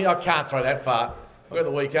throwing it. I can't throw that far. I've got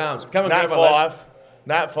the weak arms. Come and Nat grab my lads. 5.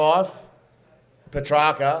 Nat 5.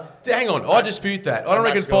 Petrarca. Hang on. I dispute that. I don't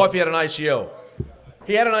reckon Fife had an ACL.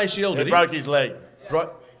 He had an ACL, did he? He broke his leg.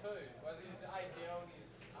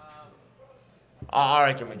 I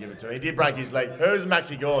reckon we give it to him. He did break his leg. Who's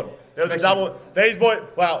Maxi Gorn? There was a double. These boys.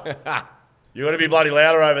 Well, you got to be bloody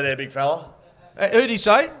louder over there, big fella. Who did he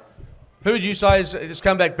say? Who would you say has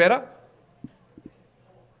come back better?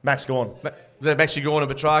 Max Gorn. Is that Maxi Gorn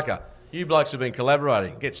and Petrarca? You blokes have been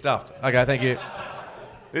collaborating. Get stuffed. Okay, thank you.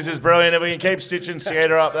 This is brilliant. If we can keep stitching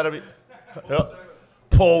Skeeta up, that'll be.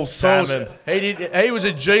 Paul Salmon. He was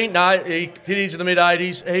a gene. No, he did his in the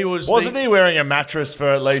mid-80s. Wasn't he wearing a mattress for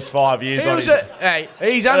at least 5 years?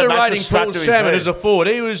 He's underrating Paul Salmon as a forward.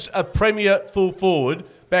 He was a premier full forward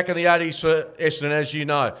back in the 80s for Essendon, as you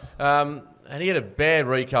know. And he had a bad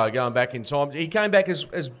Rico going back in time. He came back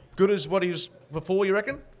as good as what he was before, you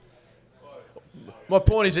reckon? My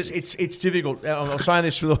point is, it's difficult. I'm saying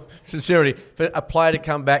this with sincerity for a player to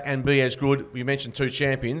come back and be as good. You mentioned two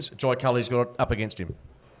champions. Jai Culley's got up against him.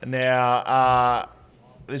 Now,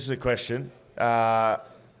 this is a question. I'll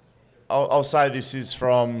say this is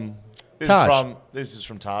from Taj. This is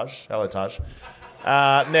from Taj. Hello, Taj.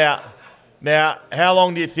 Now, how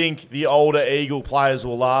long do you think the older Eagle players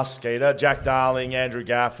will last, Skeeta? Jack Darling, Andrew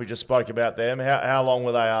Gaff. We just spoke about them. How long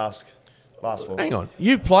will they last for? Hang on.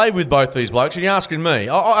 You played with both these blokes and you're asking me.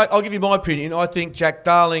 I'll give you my opinion. I think Jack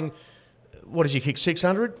Darling, what does he kick,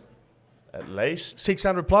 600? At least.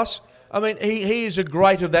 600 plus? I mean, he is a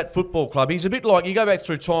great of that football club. He's a bit like, you go back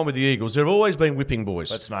through time with the Eagles, there have always been whipping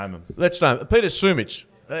boys. Let's name them. Peter Sumich,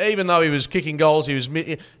 even though he was kicking goals, he was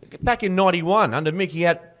back in 91 under Mick, he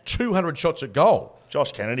had 200 shots at goal.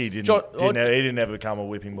 Josh Kennedy he didn't ever become a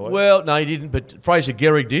whipping boy. Well, no, he didn't, but Fraser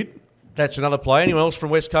Gehrig did. That's another player. Anyone else from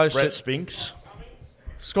West Coast? Brett Spinks.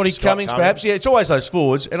 Scott Cummings, perhaps. Yeah, it's always those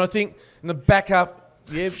forwards. And I think in the backup,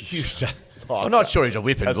 I'm not sure he's a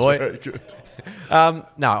whipping boy. Very good.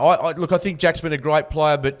 I think Jack's been a great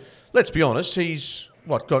player, but let's be honest, he's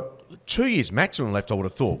got 2 years maximum left, I would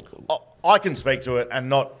have thought. I can speak to it and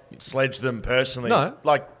not sledge them personally. No.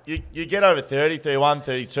 Like, you get over 30, 31,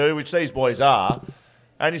 32, which these boys are,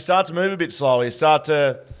 and you start to move a bit slower. You start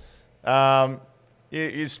to...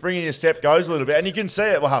 your spring in your step goes a little bit, and you can see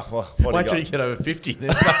it. Well, what Wait till you get over 50.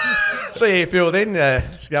 See how you feel then,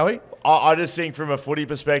 Schoey? I just think from a footy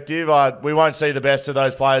perspective, we won't see the best of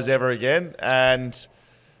those players ever again. And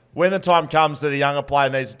when the time comes that a younger player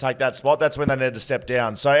needs to take that spot, that's when they need to step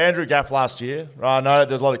down. So Andrew Gaff last year, I know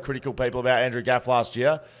there's a lot of critical people about Andrew Gaff last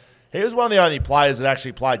year. He was one of the only players that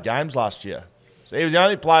actually played games last year. So he was the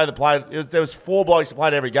only player that played. There was 4 blokes that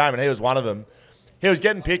played every game, and he was one of them. He was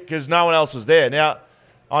getting picked because no one else was there. Now,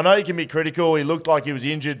 I know you can be critical. He looked like he was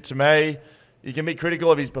injured to me. You can be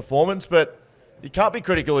critical of his performance, but you can't be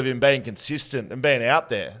critical of him being consistent and being out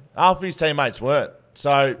there. Half of his teammates weren't.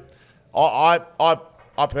 So I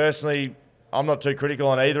personally, I'm not too critical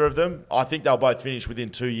on either of them. I think they'll both finish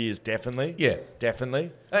within 2 years, definitely. Yeah.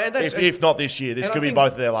 Definitely. If not this year. This could be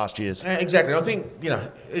both of their last years. Exactly. I think,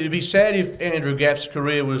 it'd be sad if Andrew Gaff's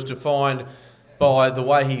career was defined by the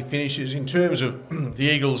way he finishes in terms of the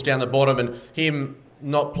Eagles down the bottom and him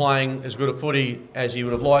not playing as good a footy as he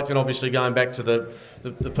would have liked, and obviously going back to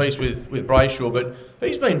the piece with Brayshaw. But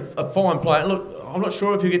he's been a fine player. Look, I'm not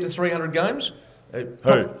sure if he'll get to 300 games.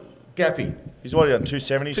 Who? Gaffy. He's what,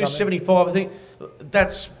 270 something? 275, I think.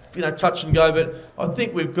 That's, touch and go, but I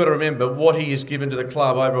think we've got to remember what he has given to the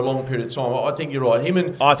club over a long period of time. I think you're right. Him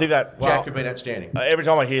and Jack have been outstanding. Every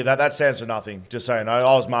time I hear that stands for nothing, just so you know.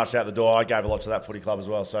 I was marched out the door. I gave a lot to that footy club as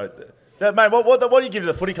well. So, mate, what do you give to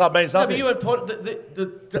the footy club means nothing. No, but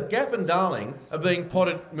the Gaff and Darling are being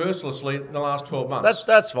potted mercilessly in the last 12 months.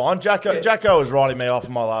 That's fine. Jacko was writing me off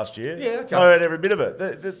in my last year. Yeah, okay. I heard every bit of it.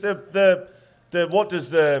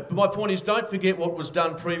 But my point is, don't forget what was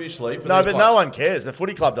done previously. No one cares. The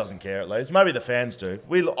footy club doesn't care, at least. Maybe the fans do.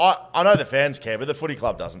 I know the fans care, but the footy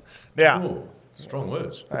club doesn't. Now, ooh, strong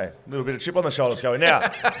words. Hey, a little bit of chip on the shoulder, Schoey.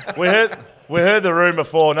 Now, we heard the rumour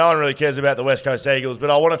before. No one really cares about the West Coast Eagles, but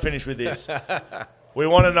I want to finish with this. We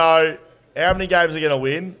want to know how many games are going to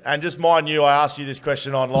win. And just mind you, I asked you this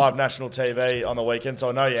question on live national TV on the weekend, so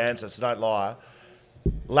I know your answer, so don't lie.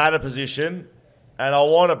 Ladder position. And I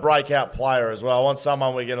want a breakout player as well. I want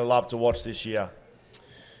someone we're going to love to watch this year.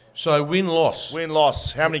 So win-loss.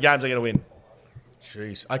 Win-loss. How many games are they going to win?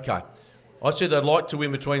 Jeez. Okay. I said they'd like to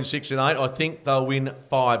win between 6 and 8. I think they'll win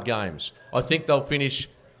 5 games. I think they'll finish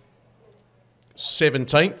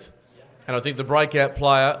 17th, and I think the breakout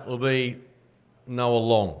player will be Noah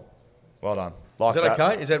Long. Well done. Like Is that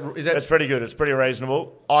okay? Is that? It's pretty good. It's pretty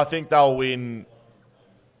reasonable. I think they'll win.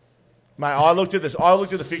 Mate, I looked at this. I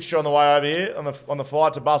looked at the fixture on the way over here on the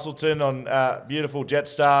flight to Bustleton on beautiful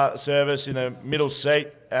Jetstar service in the middle seat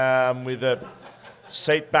with a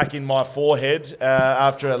seat back in my forehead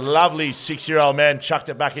after a lovely 6-year-old man chucked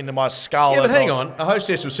it back into my skull. Yeah, but hang on. A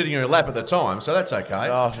hostess was sitting in her lap at the time, so that's okay.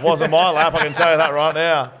 It wasn't my lap. I can tell you that right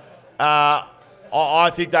now. I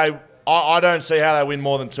think they. I don't see how they win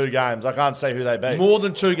more than 2 games. I can't say who they beat. More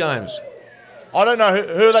than 2 games. I don't know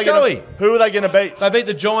who are they going to. Who are they going to beat? They beat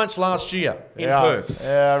the Giants last year in Perth.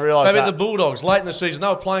 Yeah, I realise that. They beat the Bulldogs late in the season. They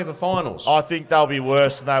were playing for finals. I think they'll be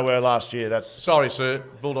worse than they were last year. Sorry, sir,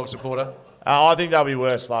 Bulldog supporter. I think they'll be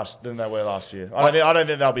worse than they were last year. I don't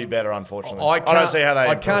think they'll be better, unfortunately. I don't see how they.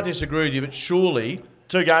 I can't disagree with you, but surely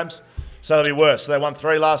 2 games, so they'll be worse. So they won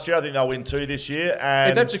 3 last year. I think they'll win 2 this year. And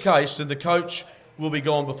if that's the case, then the coach will be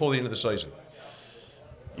gone before the end of the season.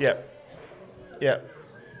 Yep.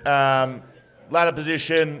 Ladder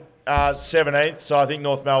position, 17th. So I think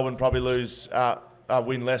North Melbourne probably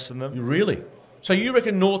win less than them. Really? So you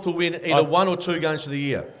reckon North will win either 1 or 2 games for the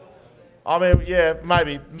year? I mean, yeah,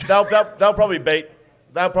 maybe they'll probably beat.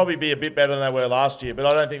 They'll probably be a bit better than they were last year, but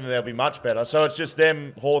I don't think that they'll be much better. So it's just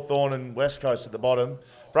them, Hawthorn and West Coast at the bottom.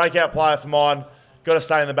 Breakout player for mine. Got to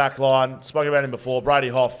stay in the back line. Spoke about him before. Brady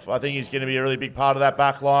Hoff. I think he's going to be a really big part of that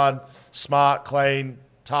back line. Smart, clean,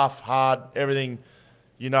 tough, hard, everything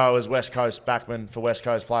you know as West Coast backman for West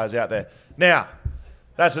Coast players out there. Now,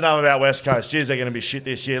 that's enough about West Coast. Jeez, they're going to be shit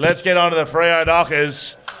this year. Let's get on to the Freo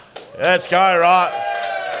Dockers. Let's go, right?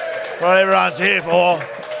 What everyone's here for.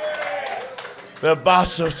 The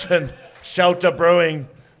Bustleton Shelter Brewing.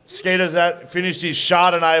 Skeeter's finished his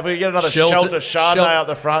Chardonnay. If we get another Shelter Chardonnay up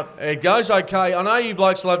the front. It goes okay. I know you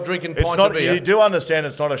blokes love drinking pints of beer. You do understand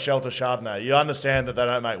it's not a Shelter Chardonnay. You understand that they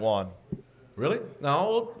don't make wine. Really?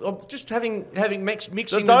 No, I'm just having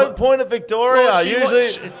mixing. Don't point at Victoria. Well,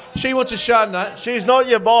 she wants a Chardonnay. She's not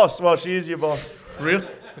your boss. Well, she is your boss. Really?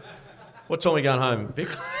 What time are we going home, Vic?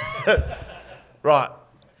 Right.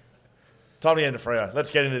 Time to get into Freo. Let's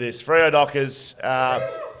get into this. Freo Dockers.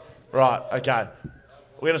 Right, okay.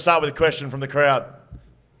 We're going to start with a question from the crowd.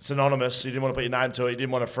 It's anonymous. You didn't want to put your name to it. You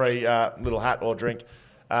didn't want a free little hat or drink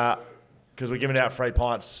because we're giving out free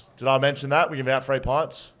pints. Did I mention that? We're giving out free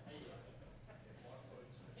pints?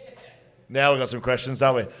 Now we've got some questions,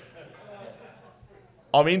 don't we?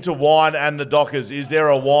 I'm into wine and the Dockers. Is there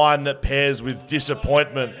a wine that pairs with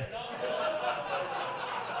disappointment?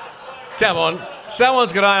 Come on.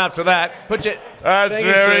 Someone's got to own up to that. That's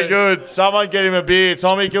very good. Someone get him a beer.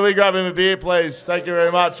 Tommy, can we grab him a beer, please? Thank you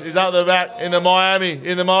very much. He's up the back in the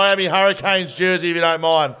Miami Hurricanes jersey, if you don't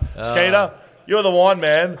mind. Skeeter, you're the wine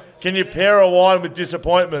man. Can you pair a wine with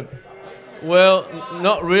disappointment? Well,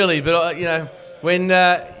 not really, but when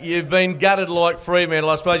you've been gutted like Fremantle,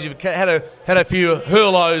 I suppose you've had a few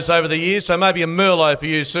hurlos over the years, so maybe a Merlot for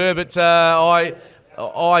you, sir. But I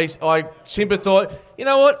sympathise. You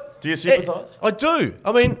know what? Do you sympathise? I do.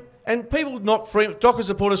 I mean, and people knock Dockers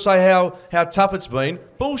supporters say how tough it's been.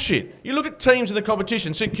 Bullshit. You look at teams in the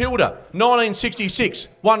competition. St Kilda, 1966,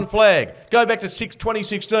 1 flag. Go back to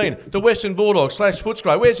 2016, the Western Bulldogs /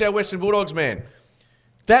 Footscray. Where's our Western Bulldogs man?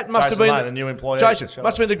 That must Jason have been Lane, a new employee. Jason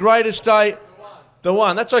must have been the greatest day. The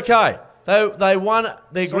one. That's okay. They won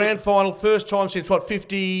their grand final first time since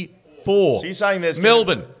 54. So you're saying there's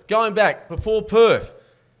Melbourne going back before Perth.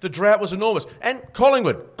 The drought was enormous. And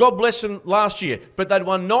Collingwood, God bless them last year, but they'd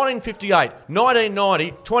won 1958,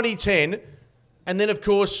 1990, 2010, and then, of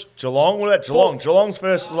course... Geelong? What about Geelong? Geelong's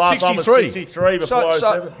last time was 63 before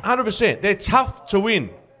 07. 100%. They're tough to win.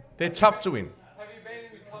 Have you been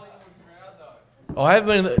in the Collingwood crowd, though? I have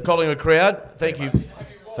been in the Collingwood crowd. Thank you.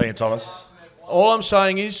 Thank you, Thomas. All I'm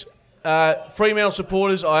saying is, Fremantle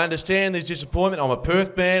supporters, I understand there's disappointment. I'm a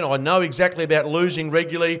Perth man. I know exactly about losing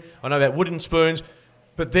regularly. I know about wooden spoons.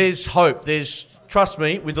 But there's hope. Trust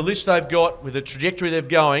me, with the list they've got, with the trajectory they're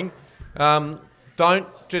going, don't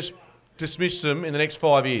just dismiss them in the next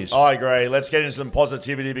 5 years. I agree. Let's get into some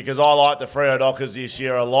positivity because I like the Freo Dockers this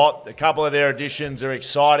year a lot. A couple of their additions are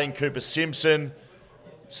exciting. Cooper Simpson.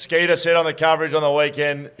 Skeeter said on the coverage on the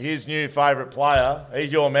weekend, his new favourite player.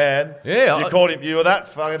 He's your man. Yeah. You were that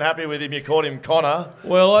fucking happy with him, you called him Connor.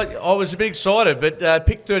 Well, I was a bit excited, but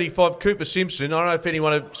pick 35, Cooper Simpson. I don't know if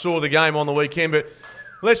anyone saw the game on the weekend, but...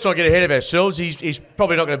 Let's not get ahead of ourselves. He's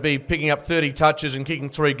probably not going to be picking up 30 touches and kicking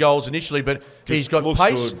 3 goals initially, but he's got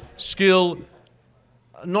pace, skill.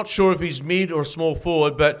 Not sure if he's mid or small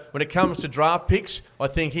forward, but when it comes to draft picks, I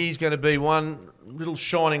think he's going to be one little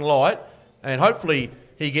shining light, and hopefully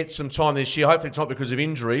he gets some time this year. Hopefully it's not because of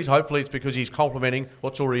injuries. Hopefully it's because he's complementing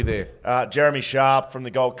what's already there. Jeremy Sharp from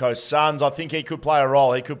the Gold Coast Suns. I think he could play a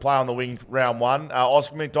role. He could play on the wing round one.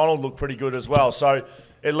 Oscar McDonald looked pretty good as well. So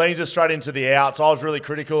it leads us straight into the outs. I was really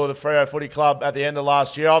critical of the Freo Footy Club at the end of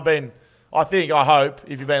last year. I hope,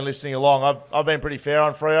 if you've been listening along, I've been pretty fair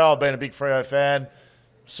on Freo. I've been a big Freo fan.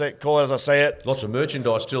 Call it as I see it. Lots of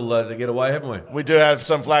merchandise still to get away, haven't we? We do have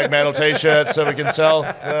some flag mantle T-shirts that we can sell,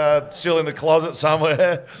 still in the closet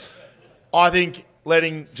somewhere. I think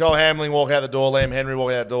letting Joel Hamling walk out the door, Liam Henry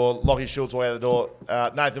walk out the door, Lachie Schultz walk out the door,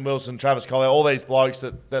 Nathan Wilson, Travis Collier, all these blokes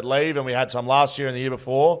that leave, and we had some last year and the year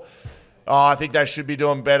before, I think they should be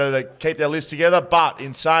doing better to keep their list together. But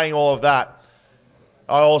in saying all of that,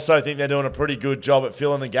 I also think they're doing a pretty good job at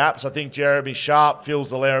filling the gaps. I think Jeremy Sharp fills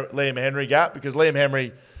the Liam Henry gap because Liam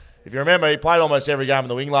Henry, if you remember, he played almost every game in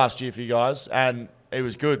the wing last year for you guys, and he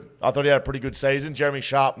was good. I thought he had a pretty good season. Jeremy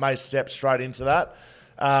Sharp may step straight into that.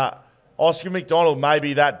 Oscar McDonald may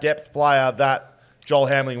be that depth player that Joel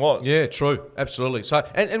Hamling was. Yeah, true. Absolutely. So,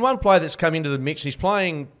 and one player that's come into the mix, he's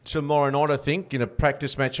playing tomorrow night, I think, in a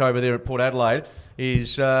practice match over there at Port Adelaide,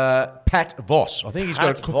 is Pat Voss. I think he's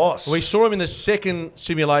got Voss. We saw him in the second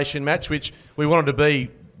simulation match, which we wanted to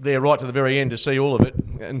be there right to the very end to see all of it,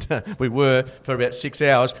 and we were for about 6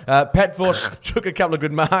 hours. Pat Voss took a couple of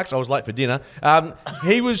good marks. I was late for dinner.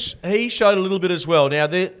 He showed a little bit as well. Now,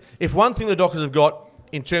 if one thing the Dockers have got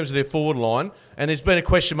in terms of their forward line, and there's been a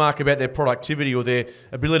question mark about their productivity or their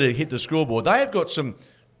ability to hit the scoreboard, they have got some,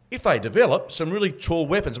 if they develop, some really tall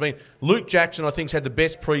weapons. I mean, Luke Jackson, I think, has had the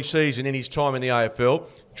best pre-season in his time in the AFL.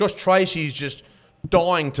 Josh Tracy's just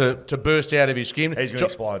dying to burst out of his skin. He's going to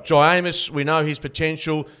explode. Jai Amos, we know his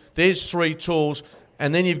potential. There's three tools.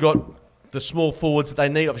 And then you've got the small forwards that they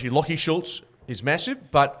need. Obviously, Lachie Schultz is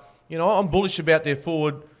massive. But, I'm bullish about their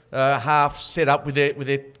forward half set up with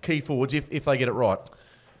their key forwards if they get it right.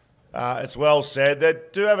 It's well said. They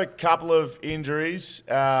do have a couple of injuries.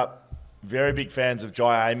 Very big fans of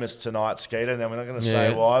Jai Amos tonight, Skeeta. Now, we're not going to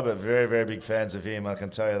say why, but very, very big fans of him. I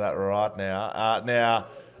can tell you that right now.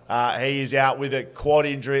 He is out with a quad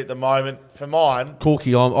injury at the moment. For mine,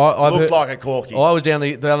 Corky. Looked like a corky. I was down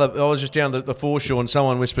I was just down the foreshore, and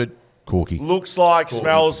someone whispered, "Corky." Looks like, corky.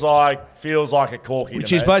 Smells like, feels like a corky.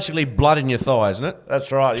 Which is basically blood in your thigh, isn't it?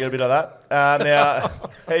 That's right. You got a bit of that. Now,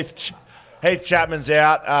 Heath Chapman's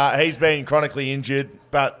out. He's been chronically injured,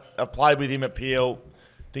 but I've played with him at Peel.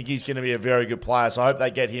 Think he's going to be a very good player, so I hope they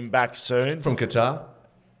get him back soon. From Qatar.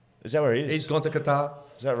 Is that where he is? He's gone to Qatar.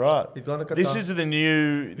 Is that right? He's gone to Qatar. This is the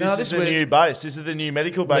new. This is the new base. This is the new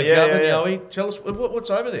medical base. Yeah. Tell us what's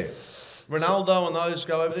over there. Ronaldo and those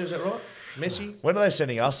go over there. Is that right? Messi. When are they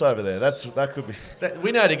sending us over there? That could be.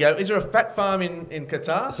 We know to go. Is there a fat farm in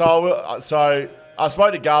Qatar? So I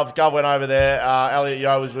spoke to Gov. Gov went over there. Elliot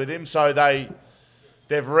Yeo was with him. So they've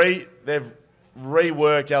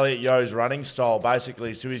reworked Elliot Yeo's running style,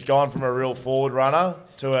 basically. So he's gone from a real forward runner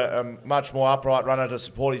to a much more upright runner to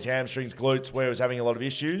support his hamstrings, glutes, where he was having a lot of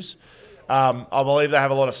issues. I believe they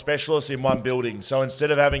have a lot of specialists in one building. So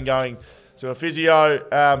instead of going to a physio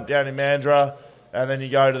down in Mandurah, and then you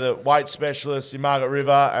go to the weight specialist in Margaret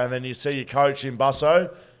River, and then you see your coach in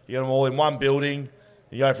Busso, you get them all in one building.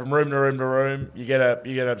 You go from room to room to room. You get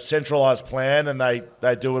a centralised plan, and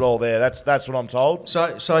they do it all there. That's what I'm told.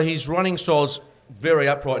 So his running style's very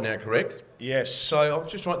upright now, correct? Yes. So I'm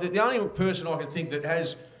just trying. The only person I can think that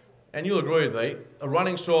has, and you'll agree with me, a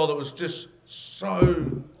running style that was just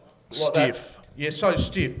so stiff. So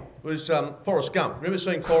stiff was Forrest Gump. Remember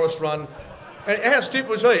seeing Forrest run? And how stiff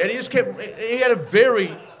was he? And he just kept. He had a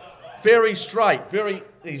very, very straight.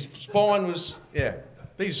 His spine was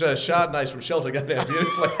These Chardonnays from Shelter go down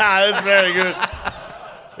beautifully. That's very good.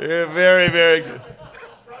 Yeah, very, very good.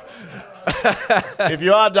 If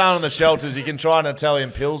you are down in the Shelters, you can try an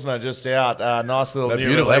Italian Pilsner just out. Nice little new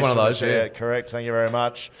beautiful. release. One of those, yeah. Correct. Thank you very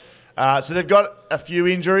much. So they've got a few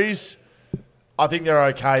injuries. I think they're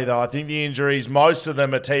okay, though. I think the injuries, most of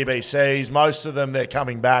them are TBCs. Most of them, they're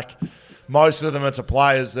coming back. Most of them are to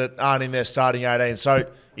players that aren't in their starting 18. So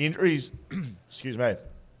injuries, excuse me,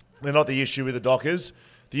 they're not the issue with the Dockers.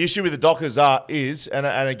 The issue with the Dockers is, and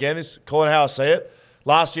again, this calling how I see it,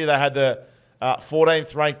 last year they had the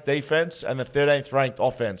 14th ranked defence and the 13th ranked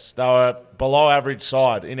offence. They were below average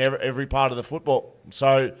side in every part of the football.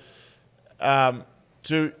 So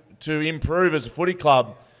to improve as a footy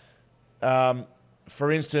club,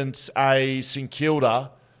 for instance, a St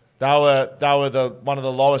Kilda, they were one of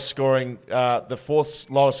the lowest scoring, the fourth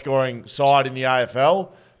lowest scoring side in the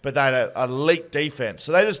AFL, but they had an elite defence.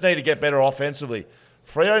 So they just need to get better offensively.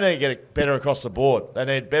 Freo need to get better across the board. They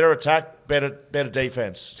need better attack, better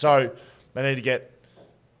defence. So they need to get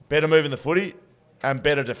better moving the footy, and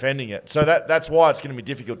better defending it. So that's why it's going to be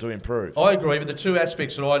difficult to improve. I agree, but the two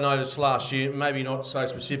aspects that I noticed last year, maybe not so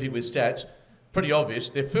specific with stats, pretty obvious.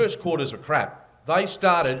 Their first quarters were crap. They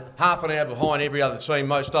started half an hour behind every other team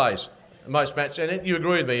most days, most matches. And you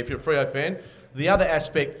agree with me if you're a Freo fan. The other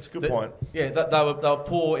aspect... It's a good point. Yeah, they were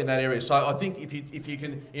poor in that area. So I think if you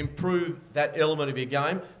can improve that element of your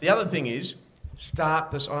game. The other thing is,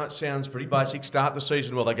 start this... I know it sounds pretty basic. Start the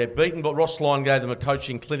season well. They get beaten, but Ross Lyon gave them a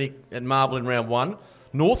coaching clinic at Marvel in round 1.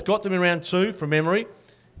 North got them in round 2, from memory.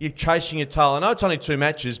 You're chasing your tail. I know it's only 2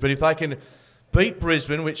 matches, but if they can beat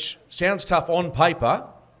Brisbane, which sounds tough on paper...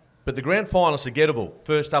 But the grand finalists are gettable.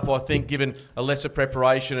 First up, I think, given a lesser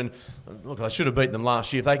preparation. And look, they should have beaten them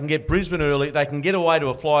last year. If they can get Brisbane early, they can get away to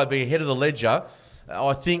a flyer, be ahead of the ledger.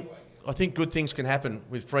 I think good things can happen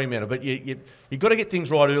with Fremantle. But you've got to get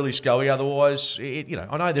things right early, Schoey. Otherwise,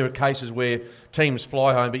 I know there are cases where teams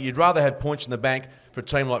fly home, but you'd rather have points in the bank for a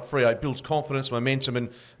team like Freo. It builds confidence, momentum,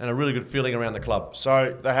 and a really good feeling around the club.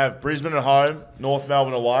 So they have Brisbane at home, North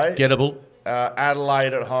Melbourne away. Gettable.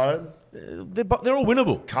 Adelaide at home. They're all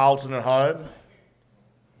winnable. Carlton at home.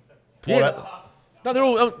 No, they're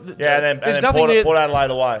all. And then Port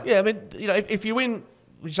Adelaide away. Yeah, I mean, if you win,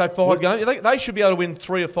 you say 5 games, they should be able to win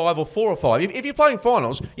 3 or 5 or 4 or 5. If you're playing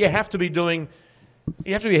finals, you have to be ahead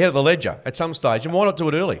of the ledger at some stage, and why not do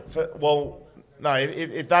it early? No.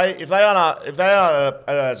 If they aren't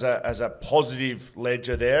as a positive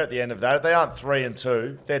ledger there at the end of that, if they aren't 3 and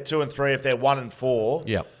 2, if they're 2 and 3, if they're 1 and 4.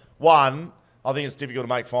 Yeah. 1. I think it's difficult to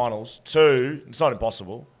make finals. 2, it's not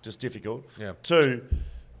impossible, just difficult. Yeah. 2,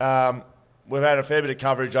 we've had a fair bit of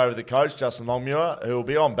coverage over the coach, Justin Longmuir, who will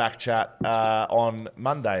be on BackChat on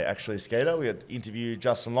Monday, actually, Skeeta. We had interviewed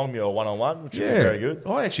Justin Longmuir one-on-one, which has been very good.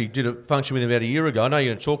 I actually did a function with him about a year ago. I know you're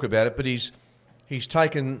going to talk about it, but he's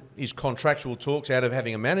taken his contractual talks out of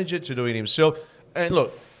having a manager to doing it himself. And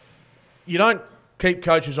look, you don't keep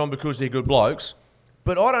coaches on because they're good blokes,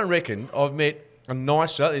 but I don't reckon I've met...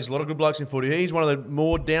 there's a lot of good blokes in footy. He's one of the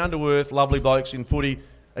more down-to-earth, lovely blokes in footy.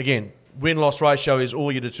 Again, win-loss ratio is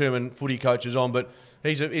all you determine footy coaches on, but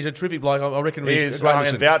he's a terrific bloke. I reckon he is. I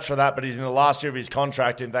can vouch for that, but he's in the last year of his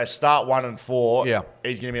contract. If they start 1 and 4,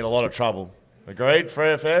 he's going to be in a lot of trouble. Agreed,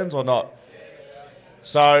 Freo fans, or not?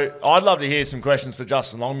 So I'd love to hear some questions for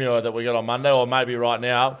Justin Longmuir that we got on Monday, or maybe right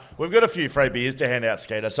now. We've got a few free beers to hand out,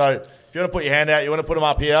 Skeeta. So if you want to put your hand out, you want to put them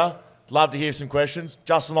up here. Love to hear some questions.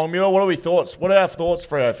 Justin Longmuir, what are our thoughts,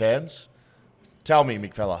 Freo fans? Tell me,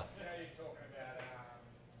 Mick fella. You're talking about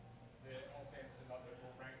the offense and like the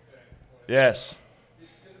ball rank third. Yes. Is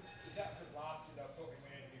that because last year they were talking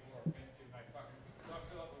we need to be more offensive? I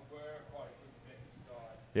feel like we were quite a good defensive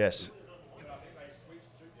side. Yes. And I think they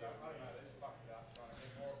switched to, I don't know, they just fucked it up trying to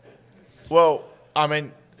be more offensive. Well, I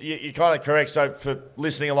mean, you're kind of correct. So for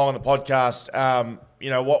listening along on the podcast,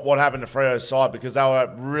 what happened to Freo's side, because they were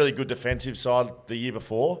a really good defensive side the year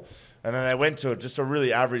before, and then they went to just a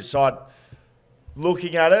really average side.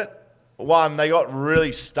 Looking at it, they got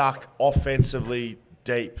really stuck offensively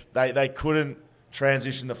deep. They couldn't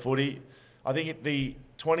transition the footy. I think the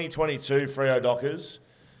 2022 Freo Dockers,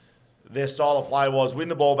 their style of play was win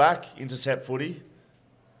the ball back, intercept footy,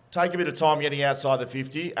 take a bit of time getting outside the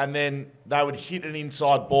 50, and then they would hit an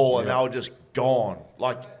inside ball and they were just gone,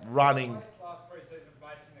 like running.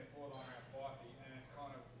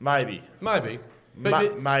 Maybe. Maybe.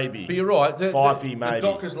 Maybe. But you're right. Fifey, maybe. The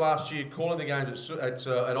Dockers last year calling the games at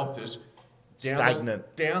Optus.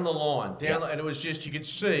 Stagnant. Down the line. And it was just, you could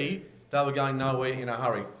see they were going nowhere in a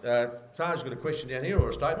hurry. Taj's got a question down here or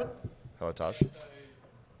a statement. Hello, Taj. So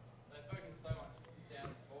they focused so much down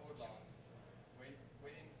the forward line. We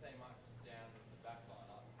didn't see much down the back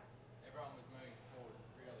line. Everyone was moving forward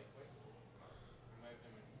really quick. We moved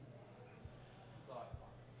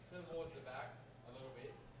them towards the back a little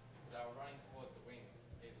bit. They were running towards the wings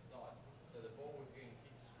either side. So the ball was getting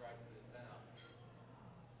kicked straight into the centre.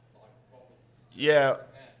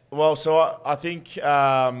 Well, so I think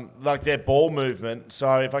like their ball movement.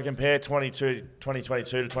 So if I compare 2022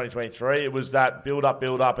 to 2023, it was that build up,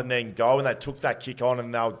 and then go, and they took that kick on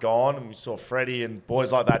and they were gone. And we saw Freddie and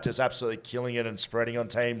boys like that just absolutely killing it and spreading on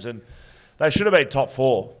teams. And they should have been top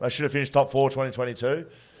 4. They should have finished top 4 2022. Well,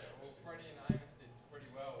 Freddie and Amos did pretty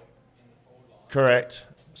well in the forward line. Correct.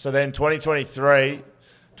 So then 2023,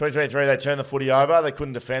 they turned the footy over. They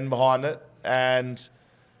couldn't defend behind it. And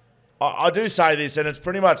I do say this, and it's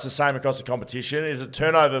pretty much the same across the competition. It's a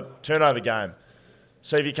turnover game.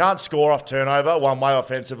 So if you can't score off turnover one way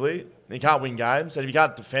offensively, you can't win games. And if you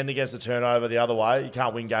can't defend against the turnover the other way, you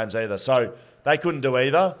can't win games either. So they couldn't do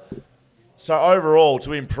either. So overall,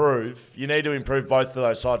 to improve, you need to improve both of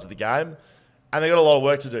those sides of the game. And they've got a lot of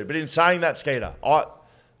work to do. But in saying that, Skeeta,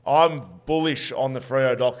 I'm bullish on the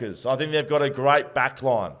Freo Dockers. I think they've got a great back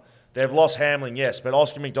line. They've lost Hamling, yes, but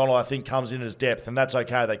Oscar McDonald, I think, comes in as depth, and that's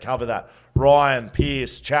okay. They cover that. Ryan,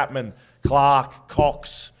 Pearce, Chapman, Clark,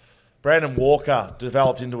 Cox, Brandon Walker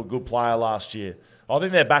developed into a good player last year. I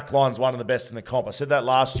think their back line's one of the best in the comp. I said that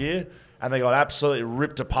last year, and they got absolutely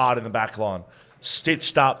ripped apart in the back line.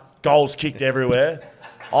 Stitched up, goals kicked everywhere.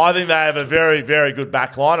 I think they have a very, very good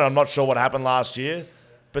back line, and I'm not sure what happened last year,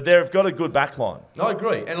 but they've got a good back line. I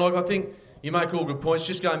agree. And I think you make all good points.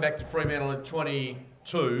 Just going back to Fremantle in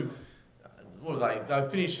 22, what are they? They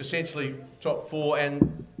finished essentially top 4,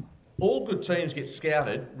 and all good teams get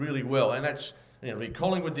scouted really well. And that's, it'll be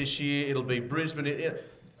Collingwood this year, it'll be Brisbane.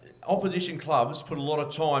 Opposition clubs put a lot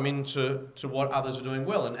of time into what others are doing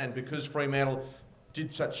well. And because Fremantle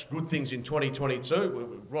did such good things in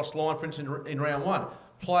 2022, Ross Lyon, for instance, in round 1,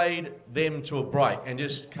 played them to a break and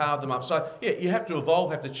just carved them up. So, yeah, you have to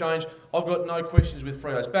evolve, have to change. I've got no questions with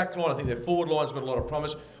Freo's back line. I think their forward line's got a lot of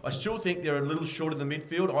promise. I still think they're a little short in the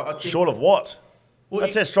midfield. I think, Short of what? Well,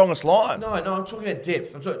 That's their strongest line. No, I'm talking about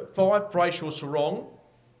depth. I'm talking 5, Brayshaw, Sarong.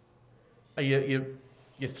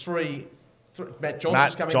 Your 3... Matt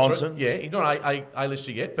Johnson's coming Johnson. through. Yeah, he's not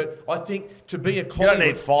A-lister yet, but I think to be a You Collingwood... don't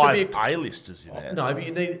need 5 A-listers in there. No, but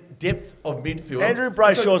you need depth of midfield. Andrew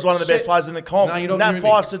Brayshaw is one of the best players in the comp. No, you're not Nat hearing me.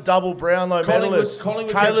 Fyfe's a double Brownlow medalist.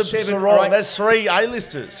 Collingwood Caleb got 7 or Sarong. 8. There's 3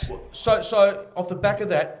 A-listers. So off the back of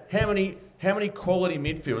that, how many quality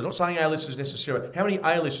midfielders, I'm not saying A-listers necessarily, how many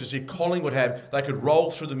A-listers did Collingwood have they could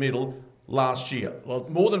roll through the middle last year? Well,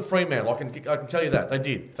 more than Fremantle, I can tell you that. They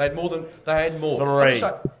did. They had more.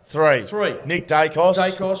 3. Nick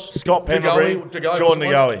Dacos. Scott Pendlebury. DeGoey Jordan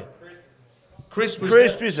DeGoey.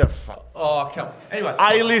 Crisp is a Oh, come on. Anyway.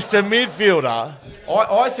 A-lister midfielder.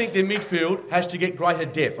 I think their midfield has to get greater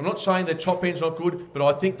depth. I'm not saying their top end's not good, but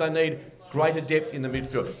I think they need greater depth in the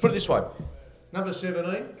midfield. Put it this way. Number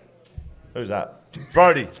 17. Who's that?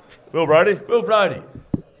 Brody. Will Brody? Will Brody.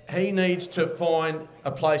 He needs to find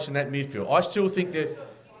a place in that midfield. I still think they're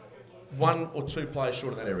 1 or 2 players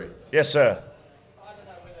short in that area. Yes, sir.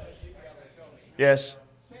 Yes.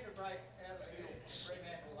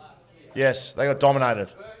 Yes, they got dominated.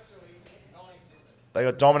 They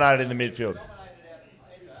got dominated in the midfield.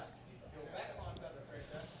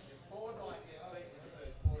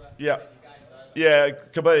 Yeah,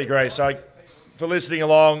 completely agree. So, for listening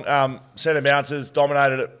along, centre bouncers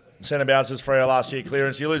dominated it. Centre bouncers Freo last year.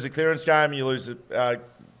 Clearance. You lose the clearance game. You lose the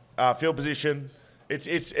field position.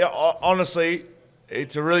 It's honestly,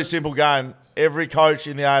 it's a really simple game. Every coach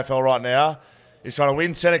in the AFL right now is trying to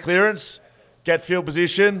win centre clearance, get field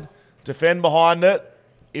position, defend behind it.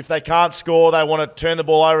 If they can't score, they want to turn the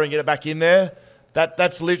ball over and get it back in there.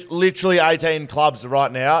 That's literally 18 clubs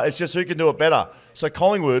right now. It's just who can do it better. So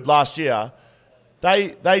Collingwood last year,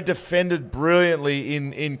 they defended brilliantly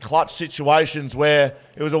in clutch situations where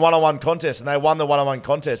it was a one-on-one contest and they won the one-on-one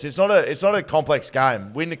contest. It's not a complex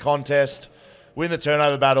game. Win the contest, win the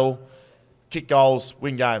turnover battle, kick goals,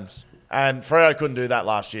 win games. And Freo couldn't do that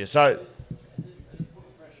last year. So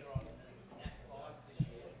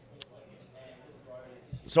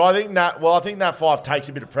I think Nat Fyfe takes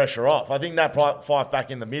a bit of pressure off. I think Nat Fyfe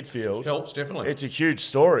back in the midfield helps, definitely. It's a huge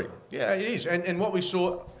story. Yeah, it is. And what we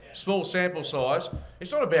saw, small sample size,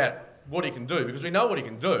 it's not about what he can do, because we know what he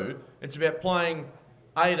can do. It's about playing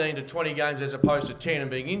 18 to 20 games as opposed to 10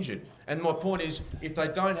 and being injured. And my point is, if they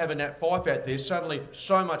don't have a Nat Fyfe out there, suddenly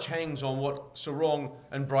so much hangs on what Sarong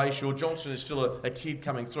and Brayshaw, Johnson is still a kid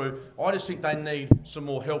coming through. I just think they need some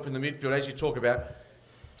more help in the midfield, as you talk about,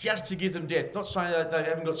 just to give them depth. Not saying that they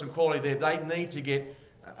haven't got some quality there. They need to get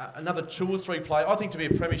another 2 or 3 players. I think to be a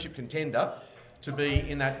premiership contender, to be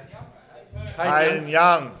in that... Hayden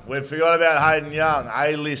Young. We forgot about Hayden Young,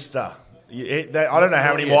 A-lister. I don't know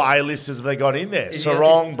how many more A-listers have they got in there.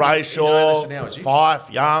 Sarong, Brayshaw, Fyfe,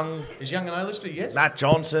 Young. Is Young an A-lister yet? Matt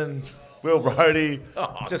Johnson, Will Brody,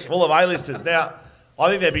 just full of A-listers. Now, I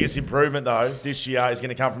think their biggest improvement, though, this year is going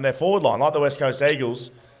to come from their forward line. Like the West Coast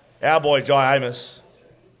Eagles, our boy Jai Amos,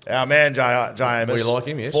 our man Jai Amos. We like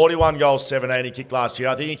him, yes. 41 goals, 17 he kicked last year.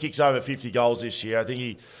 I think he kicks over 50 goals this year. I think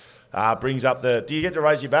he brings up the... Do you get to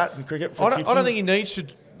raise your bat in cricket for 50? I don't think he needs to...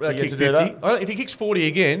 kick 50. If he kicks 40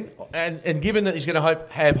 again, and given that he's going to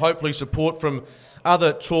have hopefully support from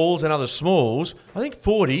other talls and other smalls, I think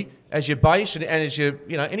 40 as your base and as your,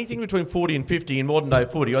 anything between 40 and 50 in modern day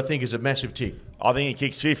footy, I think is a massive tick. I think he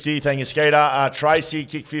kicks 50. Thank you, Skeeta. Tracy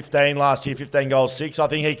kicked 15 last year, 15 goals, 6. I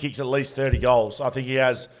think he kicks at least 30 goals. I think he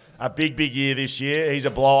has a big year this year. He's a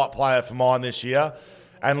blow-up player for mine this year.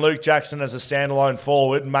 And Luke Jackson as a standalone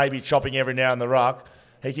forward, maybe chopping every now in the ruck.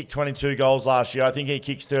 He kicked 22 goals last year. I think he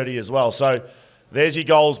kicks 30 as well. So There's your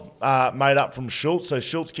goals made up from Schultz. So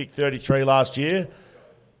Schultz kicked 33 last year.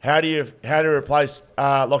 How do you replace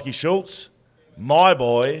Lockie Schultz? My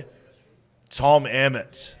boy, Tom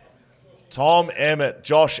Emmett. Tom Emmett,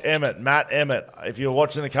 Josh Emmett, Matt Emmett. If you're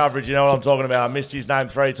watching the coverage, you know what I'm talking about. I missed his name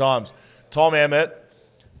 3 times. Tom Emmett,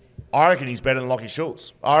 I reckon he's better than Lockie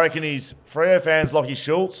Schultz. I reckon he's Freo fans, Lockie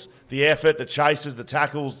Schultz, the effort, the chases, the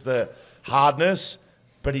tackles, the hardness.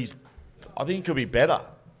 But I think he could be better.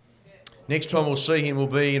 Next time we'll see him will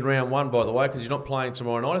be in round 1, by the way, because he's not playing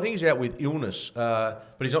tomorrow night. I think he's out with illness, but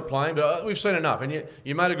he's not playing. But we've seen enough, and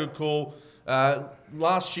you made a good call.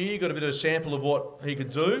 Last year, you got a bit of a sample of what he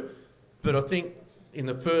could do, but I think in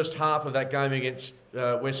the first half of that game against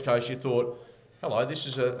West Coast, you thought, hello, this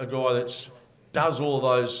is a guy that does all of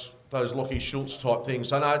those Lockie Schultz type things.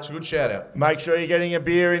 So, no, it's a good shout-out. Make sure you're getting a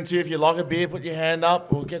beer into you. If you like a beer, put your hand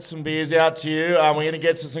up. We'll get some beers out to you. We're going to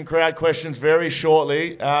get to some crowd questions very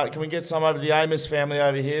shortly. Can we get some over to the Amos family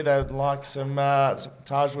over here? They would like some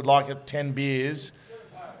Taj would like 10 beers.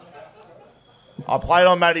 I played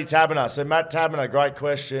on Matty Taberner. So, Matt Taberner, great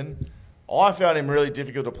question. I found him really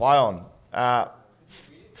difficult to play on.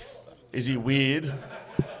 Is he weird?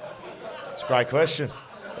 It's a great question.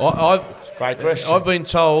 Great question. I've been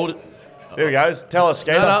told... Here we go. Tell us,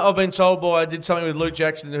 Skeeta. No, I've been told I did something with Luke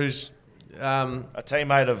Jackson, who's... a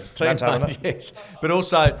teammate of Matt Taberner. Yes. But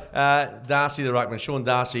also Darcy, the ruckman, Sean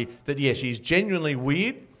Darcy, that, yes, he's genuinely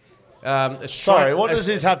weird. Sorry, what does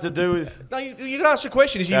this have to do with... No, you can ask the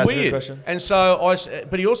question. Is he That's a good weird? question. And so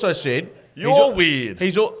but he also said... You're weird.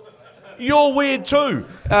 You're weird too.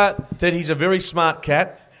 That he's a very smart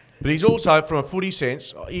cat, but he's also, from a footy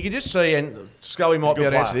sense, you can just see, and Schoey might be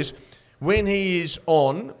able to answer this, when he is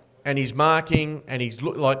on and he's marking and he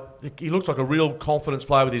looks like a real confidence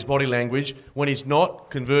player with his body language. When he's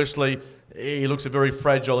not, conversely, he looks a very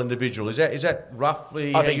fragile individual. Is that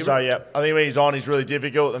roughly? I think so. Yeah, I think when he's on, he's really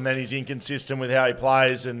difficult, and then he's inconsistent with how he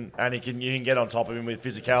plays, and you can get on top of him with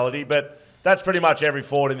physicality. But that's pretty much every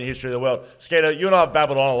forward in the history of the world. Skeeta, you and I have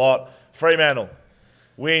babbled on a lot. Fremantle,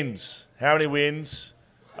 wins. How many wins?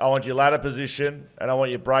 I want your ladder position, and I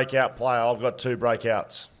want your breakout player. I've got 2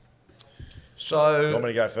 breakouts. So You want me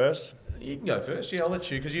to go first? You can go first. Yeah, I'll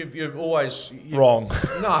let you, because you've always... Wrong.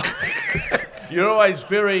 No. You're always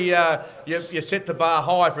very... you set the bar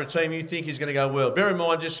high for a team you think is going to go well. Bear in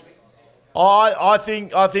mind, just... I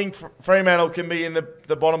think Fremantle can be in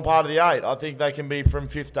the bottom part of the 8. I think they can be from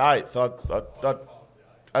 5th to 8th.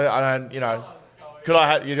 I don't, could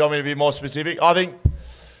I have... You want me to be more specific? I think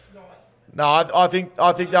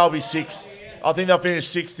they'll be 6th. I think they'll finish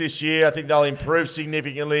 6th this year. I think they'll improve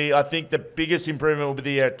significantly. I think the biggest improvement will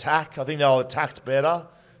be their attack. I think they'll attack better. I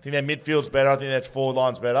think their midfield's better. I think their forward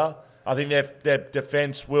line's better. I think their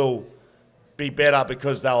defence will be better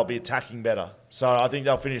because they'll be attacking better. So I think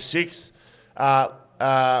they'll finish 6th.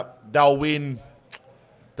 They'll win.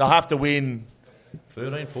 They'll have to win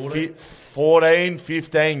 13, 14? 14,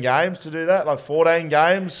 15 games to do that, like 14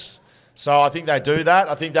 games. So I think they do that.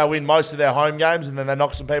 I think they'll win most of their home games, and then they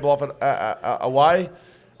knock some people off away.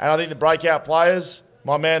 And I think the breakout players,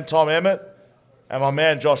 my man Tom Emmett and my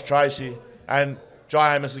man Josh Tracy, and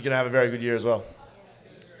Jai Amos is going to have a very good year as well.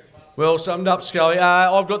 Well summed up, Scully.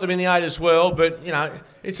 I've got them in the 8 as well, but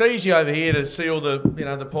it's easy over here to see all the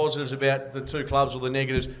the positives about the 2 clubs or the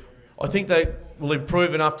negatives. I think they will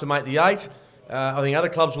improve enough to make the 8. I think other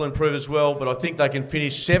clubs will improve as well, but I think they can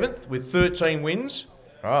finish 7th with 13 wins.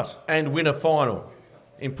 Right. And win a final.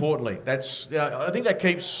 Importantly, that's I think that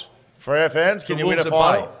keeps. For our fans, can you win a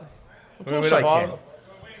final? Of course they can.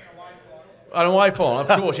 An away final, of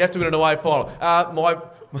course. You have to win an away final.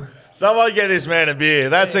 Someone get this man a beer.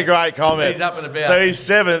 That's a great comment. He's up and about. So he's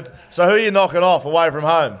 7th. So who are you knocking off away from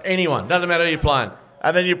home? Anyone. Doesn't matter who you're playing.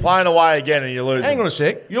 And then you're playing away again and you're losing. Hang on a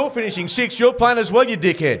sec. You're finishing 6th. You're playing as well, you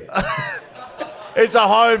dickhead. It's a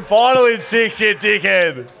home final in 6, you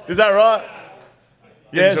dickhead. Is that right?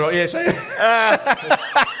 Yes. Right. Yes.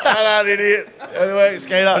 I'm an idiot. Anyway,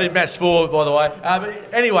 Skeeta. I did match 4, by the way.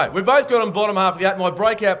 But anyway, we both got on bottom half of the 8. My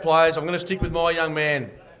breakout players, I'm going to stick with my young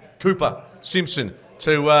man, Cooper Simpson,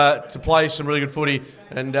 to play some really good footy,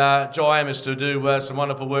 and Jai Amos to do some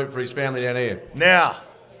wonderful work for his family down here. Now,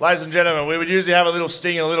 ladies and gentlemen, we would usually have a little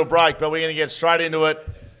sting and a little break, but we're going to get straight into it.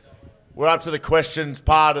 We're up to the questions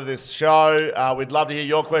part of this show. We'd love to hear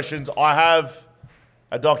your questions. I have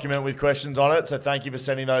a document with questions on it, so thank you for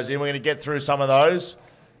sending those in. We're going to get through some of those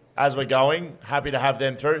as we're going. Happy to have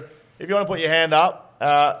them through. If you want to put your hand up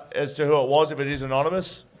as to who it was, if it is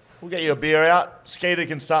anonymous, we'll get you a beer out. Skeeta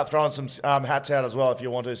can start throwing some hats out as well if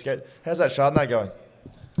you want to, Skeeta. How's that Chardonnay going?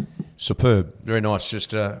 Superb. Very nice.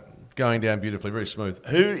 Just go going down beautifully, very smooth.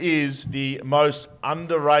 Who is the most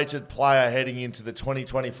underrated player heading into the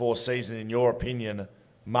 2024 season, in your opinion?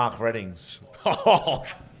 Mark Reddings.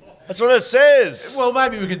 That's what it says. Well,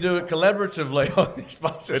 maybe we could do it collaboratively on this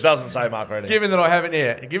basis. It doesn't say Mark Reddings. Given that I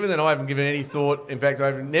haven't given any thought. In fact,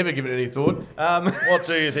 I've never given any thought. What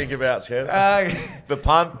do you think about, Skeeta? The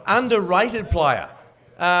punt? Underrated player.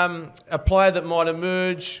 A player that might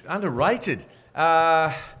emerge. Underrated.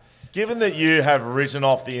 Given that you have written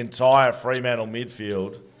off the entire Fremantle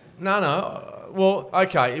midfield. No. Well,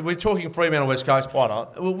 okay. We're talking Fremantle West Coast. Why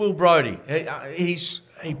not? Will Brodie.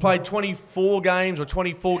 He played 24 games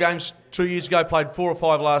 2 years ago, played 4 or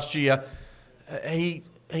 5 last year. He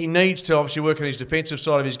needs to obviously work on his defensive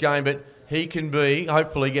side of his game, but he can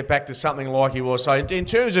hopefully get back to something like he was. So in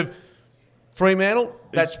terms of Fremantle,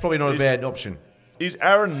 that's probably not a bad option. Is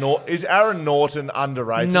Aaron Norton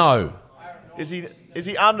underrated? No. Is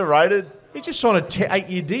he underrated? He just signed a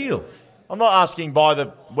 8-year deal. I'm not asking by the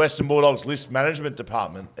Western Bulldogs list management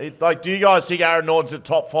department. Do you guys think Aaron Norton's a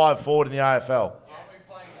top 5 forward in the AFL?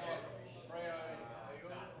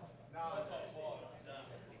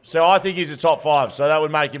 So I think he's a top 5, so that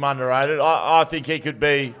would make him underrated. I think he could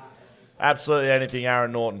be absolutely anything,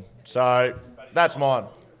 Aaron Norton. So that's mine.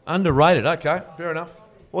 Underrated, okay, fair enough.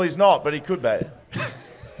 Well, he's not, but he could be.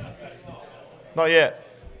 Not yet.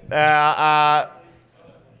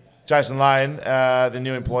 Jason Lane, the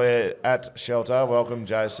new employee at Shelter. Welcome,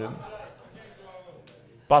 Jason.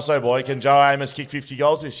 Busso boy, can Joe Amos kick 50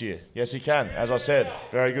 goals this year? Yes, he can, as I said.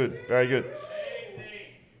 Very good, very good.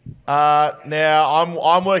 Now,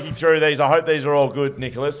 I'm working through these. I hope these are all good,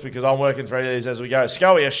 Nicholas, because I'm working through these as we go.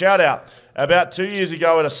 Schoey, a shout-out. About 2 years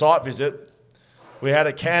ago at a site visit, we had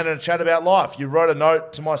a can and a chat about life. You wrote a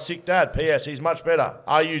note to my sick dad. P.S. He's much better.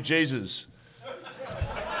 Are you Jesus?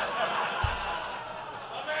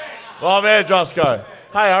 Oh, man, Josco.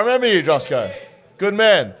 Hey, I remember you, Josco. Good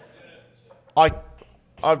man. I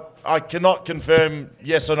cannot confirm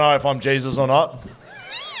yes or no if I'm Jesus or not.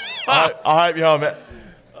 I hope you know I'm...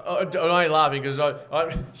 I'm only laughing because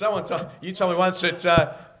you told me once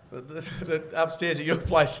that upstairs at your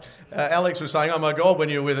place, Alex was saying, "Oh my God," when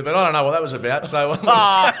you were with her, but I don't know what that was about. So,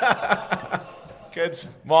 good,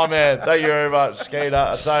 my man. Thank you very much,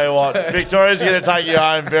 Skeeta. I tell you what, Victoria's going to take you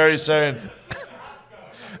home very soon.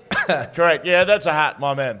 Correct. Yeah, that's a hat,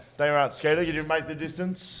 my man. Thank you very much, Skeeta. Can you make the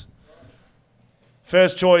distance?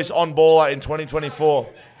 First choice on baller in 2024.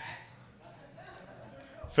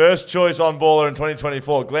 First choice on baller in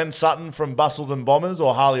 2024. Glenn Sutton from Bustleton Bombers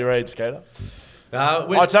or Harley Reid, Skeeta?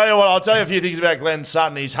 I'll tell you what. I'll tell you a few things about Glenn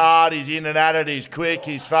Sutton. He's hard. He's in and at it. He's quick.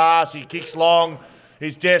 He's fast. He kicks long.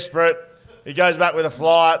 He's desperate. He goes back with a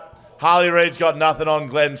flight. Harley Reid's got nothing on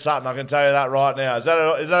Glenn Sutton. I can tell you that right now. Is that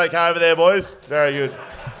okay over there, boys? Very good.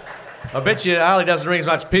 I bet you Harley doesn't ring as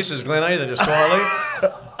much piss as Glenn either, just slightly.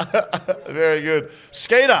 Very good.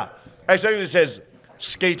 Skeeta. Actually, it says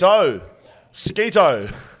Skeeto.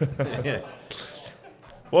 Skeeto.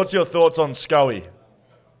 What's your thoughts on Schoey?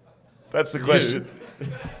 That's the question.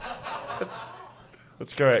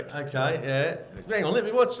 That's correct. Okay, yeah. Hang on,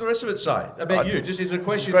 what's the rest of it say? About you? Just is it a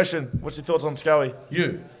question? What's your thoughts on Schoey?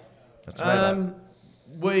 You. That's me,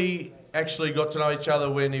 we actually got to know each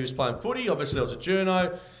other when he was playing footy. Obviously, there was a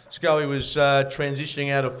journo. Schoey was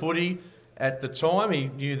transitioning out of footy at the time. He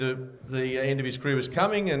knew the end of his career was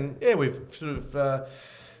coming, and yeah, we've sort of...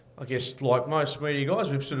 I guess, like most media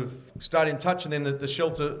guys, we've sort of stayed in touch, and then the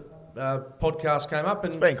Shelter podcast came up.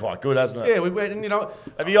 And it's been quite good, hasn't it? Yeah, we went, and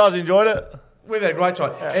have you guys enjoyed it? We've had a great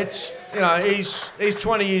time. Yeah. It's he's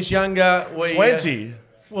 20 years younger. 20.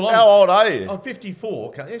 Well, how old are you? I'm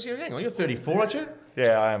 54. Hang on, you're 34, aren't you?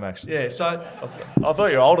 Yeah, I am actually. Yeah, so I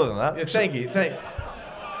thought you were older than that. Yeah, thank you. I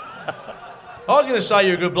was going to say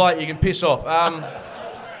you're a good bloke. You can piss off.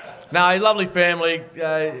 No, lovely family.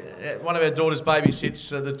 One of our daughters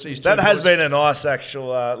babysits. That has been a nice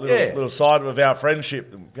actual little side of our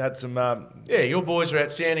friendship. We've had some... your boys are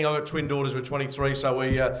outstanding. I've got twin daughters who are 23, so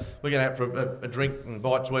we're going out for a drink and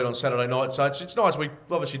bite to eat on Saturday night. So it's nice. We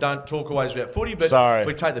obviously don't talk always about footy, but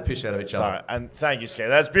we take the piss out of each other. And thank you, Skeeta.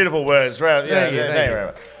 That's beautiful words. Thank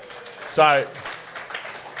you. So...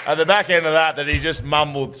 at the back end of that he just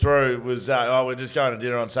mumbled through was, we're just going to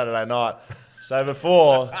dinner on Saturday night. So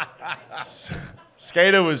before,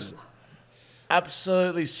 Skeeta was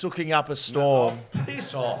absolutely sooking up a storm.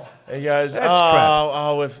 Piss off. He goes, that's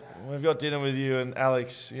crap. We've got dinner with you and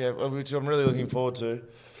Alex, which I'm really looking forward to.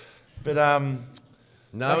 But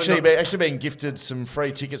actually being gifted some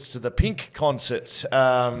free tickets to the Pink concert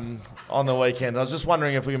on the weekend. I was just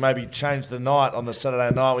wondering if we could maybe change the night on the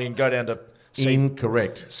Saturday night. We can go down to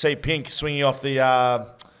Incorrect. See Pink swinging off the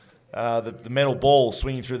the metal ball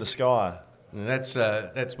swinging through the sky. And that's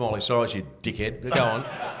Miley Cyrus, you dickhead. Go on.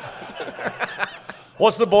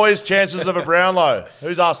 What's the boys' chances of a Brownlow?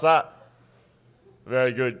 Who's asked that?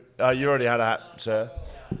 Very good. You already had a hat, sir.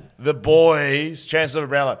 The boys' chances of a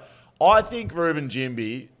Brownlow. I think Ruben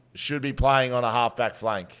Jimby should be playing on a half-back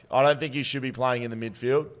flank. I don't think he should be playing in the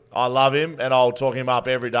midfield. I love him, and I'll talk him up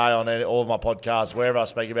every day on all of my podcasts, wherever I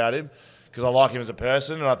speak about him, because I like him as a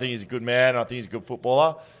person, and I think he's a good man, and I think he's a good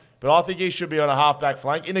footballer. But I think he should be on a half-back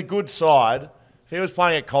flank in a good side. If he was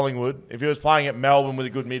playing at Collingwood, if he was playing at Melbourne with a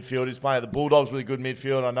good midfield, he's playing at the Bulldogs with a good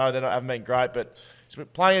midfield. I know they haven't been great, but he's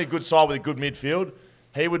playing at a good side with a good midfield.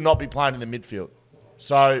 He would not be playing in the midfield.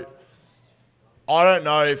 So I don't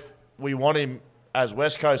know if we want him, as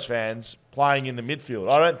West Coast fans, playing in the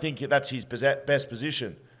midfield. I don't think that's his best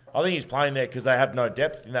position. I think he's playing there because they have no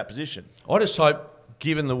depth in that position. I just hope,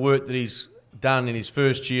 given the work that he's done in his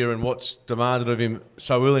first year and what's demanded of him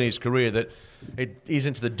so early in his career, that it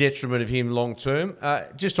isn't to the detriment of him long term.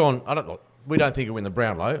 We don't think he'll win the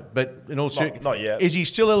Brownlow, but in all seriousness, not yet. Is he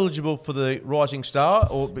still eligible for the Rising Star,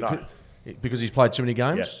 or because he's played too many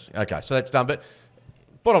games? Yes. Okay, so that's done. But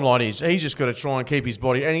bottom line is, he's just got to try and keep his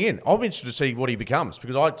body. And again, I'm interested to see what he becomes,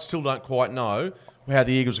 because I still don't quite know how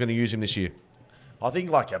the Eagles are going to use him this year. I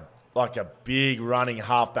think like a big running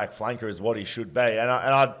halfback flanker is what he should be, and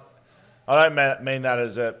I don't mean that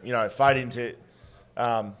as a fade into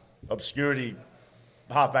obscurity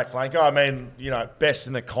halfback flanker. I mean best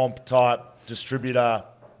in the comp type distributor,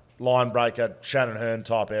 line breaker, Shannon Hearn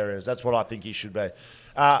type areas. That's what I think he should be.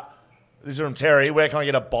 This is from Terry. Where can I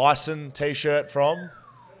get a Bison T-shirt from?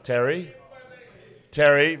 Terry,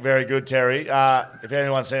 very good, Terry. If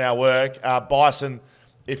anyone's seen our work, Bison,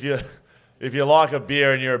 if you like a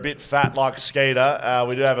beer and you're a bit fat like Skeeta,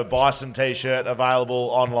 we do have a Bison T-shirt available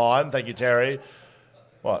online. Thank you, Terry.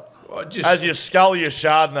 What? As you scull your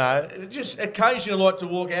Chardonnay. Just occasionally like to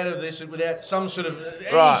walk out of this without some sort of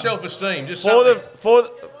any self-esteem. Just for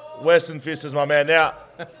Western Fist is my man. Now,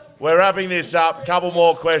 we're wrapping this up. A couple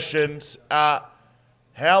more questions. How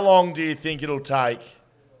long do you think it'll take,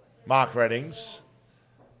 Mark Reddings,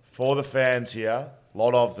 for the fans here, a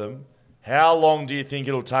lot of them, how long do you think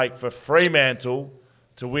it'll take for Fremantle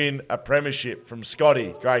to win a premiership? From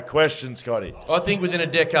Scotty. Great question, Scotty. I think within a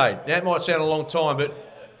decade. That might sound a long time, but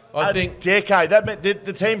I think... decade? That meant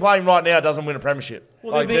the team playing right now doesn't win a premiership.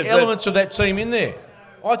 Well, there'll be elements of that team in there.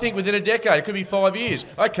 I think within a decade. It could be 5 years.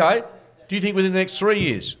 Okay. Do you think within the next 3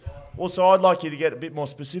 years? Well, so I'd like you to get a bit more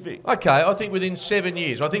specific. Okay, I think within 7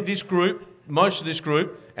 years. I think this group, most of this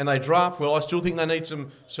group, and they draft well, I still think they need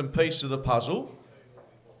some pieces of the puzzle.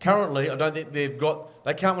 Currently, I don't think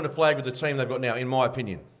they can't win a flag with the team they've got now, in my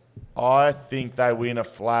opinion. I think they win a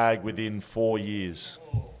flag within 4 years.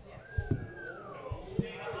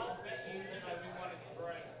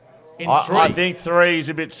 I think 3 is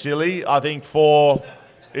a bit silly. I think 4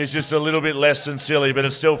 is just a little bit less than silly, but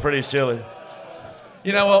it's still pretty silly.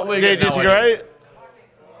 You know what? Do you disagree?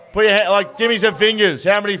 Put your hand, give me some fingers.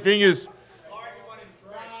 How many fingers?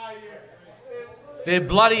 They're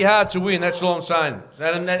bloody hard to win, that's all I'm saying.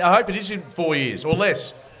 And I hope it is in 4 years or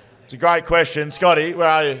less. It's a great question. Scotty, where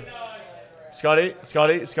are you? Scotty.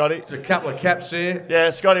 There's a couple of caps there.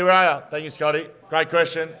 Yeah, Scotty, where are you? Thank you, Scotty. Great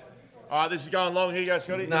question. All right, this is going long. Here you go,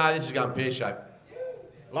 Scotty. No, this is going pear-shaped.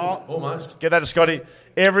 Almost. Get that to Scotty.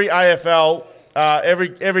 Every AFL,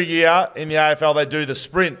 every year in the AFL, they do the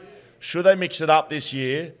sprint. Should they mix it up this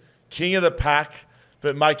year? King of the pack,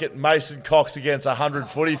 but make it Mason Cox against 100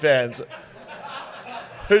 footy fans.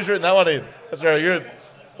 Who's written that one in? That's very good.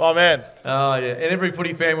 Oh, man. Oh, yeah. And every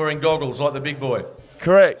footy fan wearing goggles like the big boy.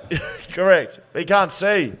 Correct. Correct. He can't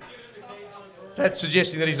see. That's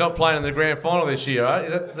suggesting that he's not playing in the grand final this year, right?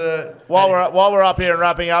 Is that, while we're up here and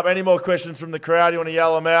wrapping up, any more questions from the crowd? You want to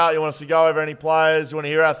yell them out? You want us to go over any players? You want to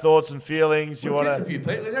hear our thoughts and feelings? You want to?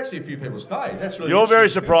 There's actually a few people stayed. That's really. You're very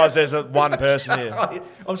surprised there's one person here.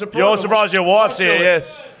 I'm surprised. You're surprised your wife's here.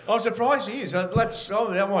 Yes. I'm surprised he is.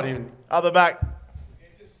 That might even. Other back.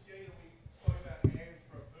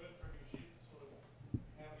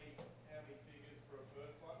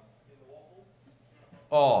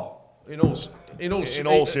 Oh, in all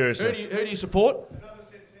seriousness. Who do you support?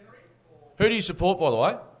 Who do you support, by the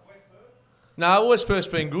way? No, West Perth's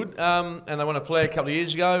been good, and they won a flag a couple of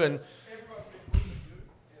years ago, and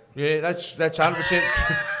yeah, that's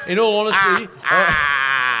 100%. In all honesty,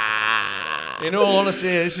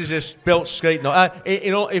 this is just spelt Skeet.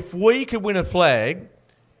 If we could win a flag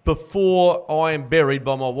before I am buried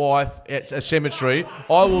by my wife at a cemetery,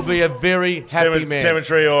 I will be a very happy man.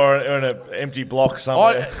 Cemetery or in an empty block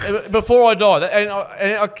somewhere. Before I die. And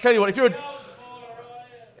I tell you what,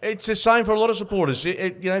 It's the same for a lot of supporters.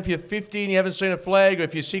 If you're 50 and you haven't seen a flag, or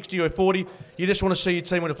if you're 60 or 40, you just want to see your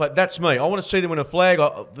team win a flag. That's me. I want to see them win a flag.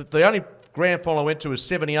 The only grand final I went to was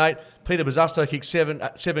 78. Peter Bosusto kicked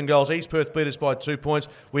seven goals. East Perth beat us by 2 points.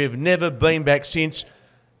 We have never been back since,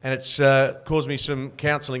 and it's caused me some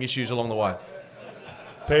counselling issues along the way.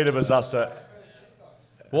 Peter Bosusto.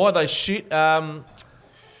 Why are they shit?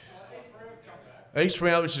 East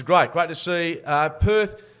round, which is great. Great to see.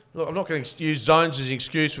 Perth, look, I'm not going to use zones as an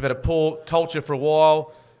excuse. We've had a poor culture for a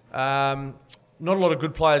while. Not a lot of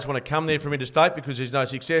good players want to come there from interstate because there's no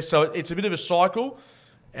success. So it's a bit of a cycle.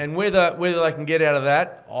 And whether they can get out of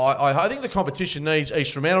that, I think the competition needs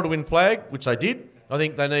East Fremantle to win flag, which they did. I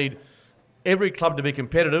think they need every club to be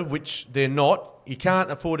competitive, which they're not. You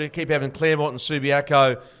can't afford to keep having Claremont and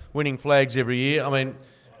Subiaco winning flags every year. I mean,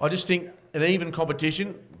 I just think an even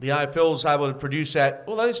competition, the AFL's able to produce that,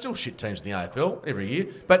 although there's still shit teams in the AFL every year,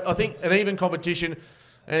 but I think an even competition,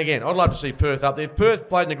 and again, I'd love to see Perth up there. If Perth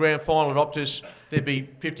played in the grand final at Optus, there'd be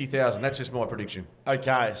 50,000. That's just my prediction.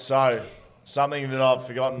 Okay, so something that I've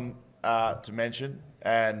forgotten to mention,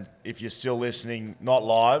 and if you're still listening, not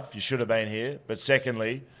live, you should have been here, but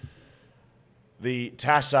secondly, the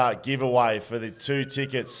TASA giveaway for the 2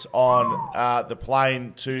 tickets on the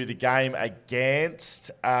plane to the game against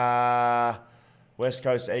West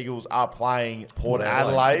Coast Eagles are playing Port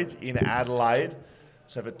Adelaide in Adelaide.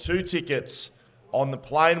 So for 2 tickets on the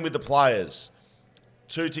plane with the players,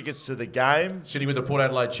 2 tickets to the game. Sitting with the Port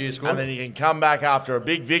Adelaide cheer squad. And then you can come back after a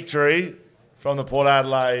big victory from the Port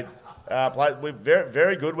Adelaide play. We're very,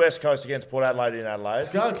 very good West Coast against Port Adelaide in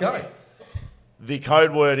Adelaide. Okay. The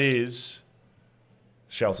code word is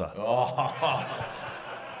Shelter. Oh.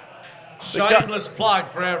 Shameless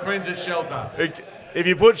plug for our friends at Shelter. If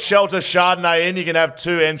you put Shelter Chardonnay in, you can have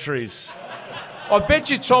 2 entries. I bet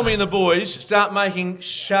you Tommy and the boys start making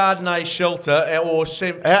Chardonnay Shelter or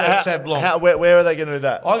Sauv Blanc. Where are they going to do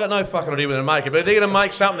that? I got no fucking idea where they're making it, but they're going to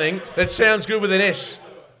make something that sounds good with an S.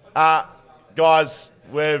 Guys,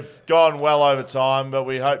 we've gone well over time, but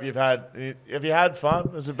we hope you've had... Have you had fun?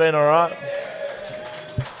 Has it been all right?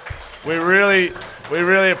 We really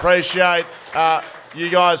appreciate you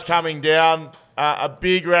guys coming down. A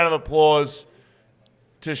big round of applause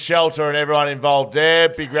to Shelter and everyone involved there.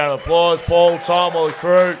 Big round of applause. Paul, Tom, all the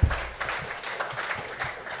crew.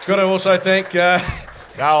 Got to also thank... Go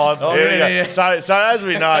on. Oh, Here we go. yeah. So as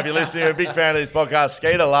we know, if you're listening, you're a big fan of this podcast,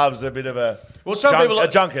 Skeeta loves a bit of a... Well, a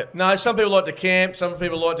junket. No, some people like to camp. Some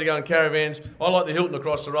people like to go in caravans. I like the Hilton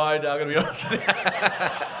across the road. I'm going to be honest with you.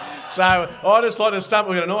 So I just like to stump.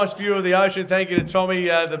 We've got a nice view of the ocean. Thank you to Tommy,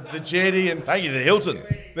 the jetty, and thank you, the Hilton.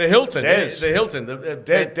 The Hilton, Des. yes, the Hilton.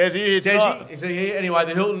 Desi here tonight. Is he here? Anyway,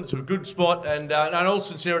 the Hilton, it's a good spot. And in all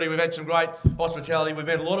sincerity, we've had some great hospitality. We've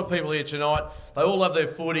had a lot of people here tonight. They all love their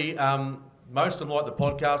footy. Most of them like the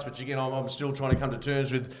podcast, which again, I'm still trying to come to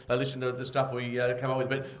terms with. They listen to the stuff we come up with.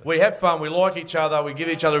 But we have fun. We like each other. We give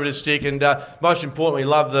each other a bit of stick. And most importantly,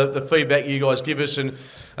 love the feedback you guys give us. And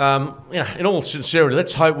in all sincerity,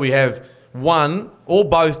 let's hope we have one or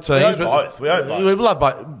both teams. We hope both. We love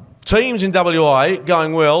both. Teams in WA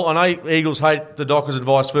going well. I know Eagles hate the Dockers and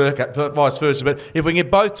vice versa. But if we can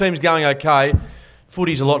get both teams going okay,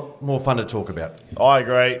 footy's a lot more fun to talk about. I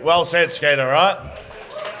agree. Well said, Skeeta, right?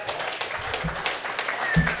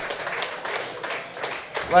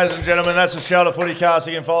 Ladies and gentlemen, that's the Shelter FootyCast.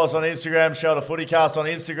 You can follow us on Instagram, Shelter FootyCast on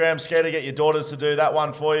Instagram. Skeeta, get your daughters to do that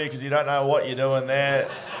one for you because you don't know what you're doing there.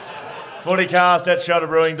 FootyCast at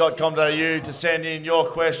shelterbrewing.com.au to send in your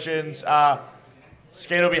questions.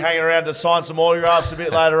 Skeeta will be hanging around to sign some autographs a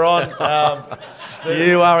bit later on.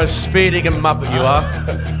 You are a speeding muppet, you are.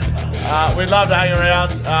 We'd love to hang around.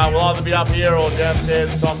 We'll either be up here or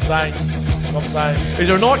downstairs, Tom's saying. Is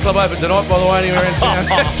there a nightclub open tonight, by the way, anywhere in town?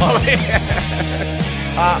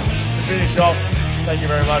 To finish off, thank you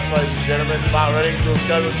very much, ladies and gentlemen. Mark Reddings, Will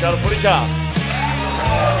Schofield, Shelter FootyCast.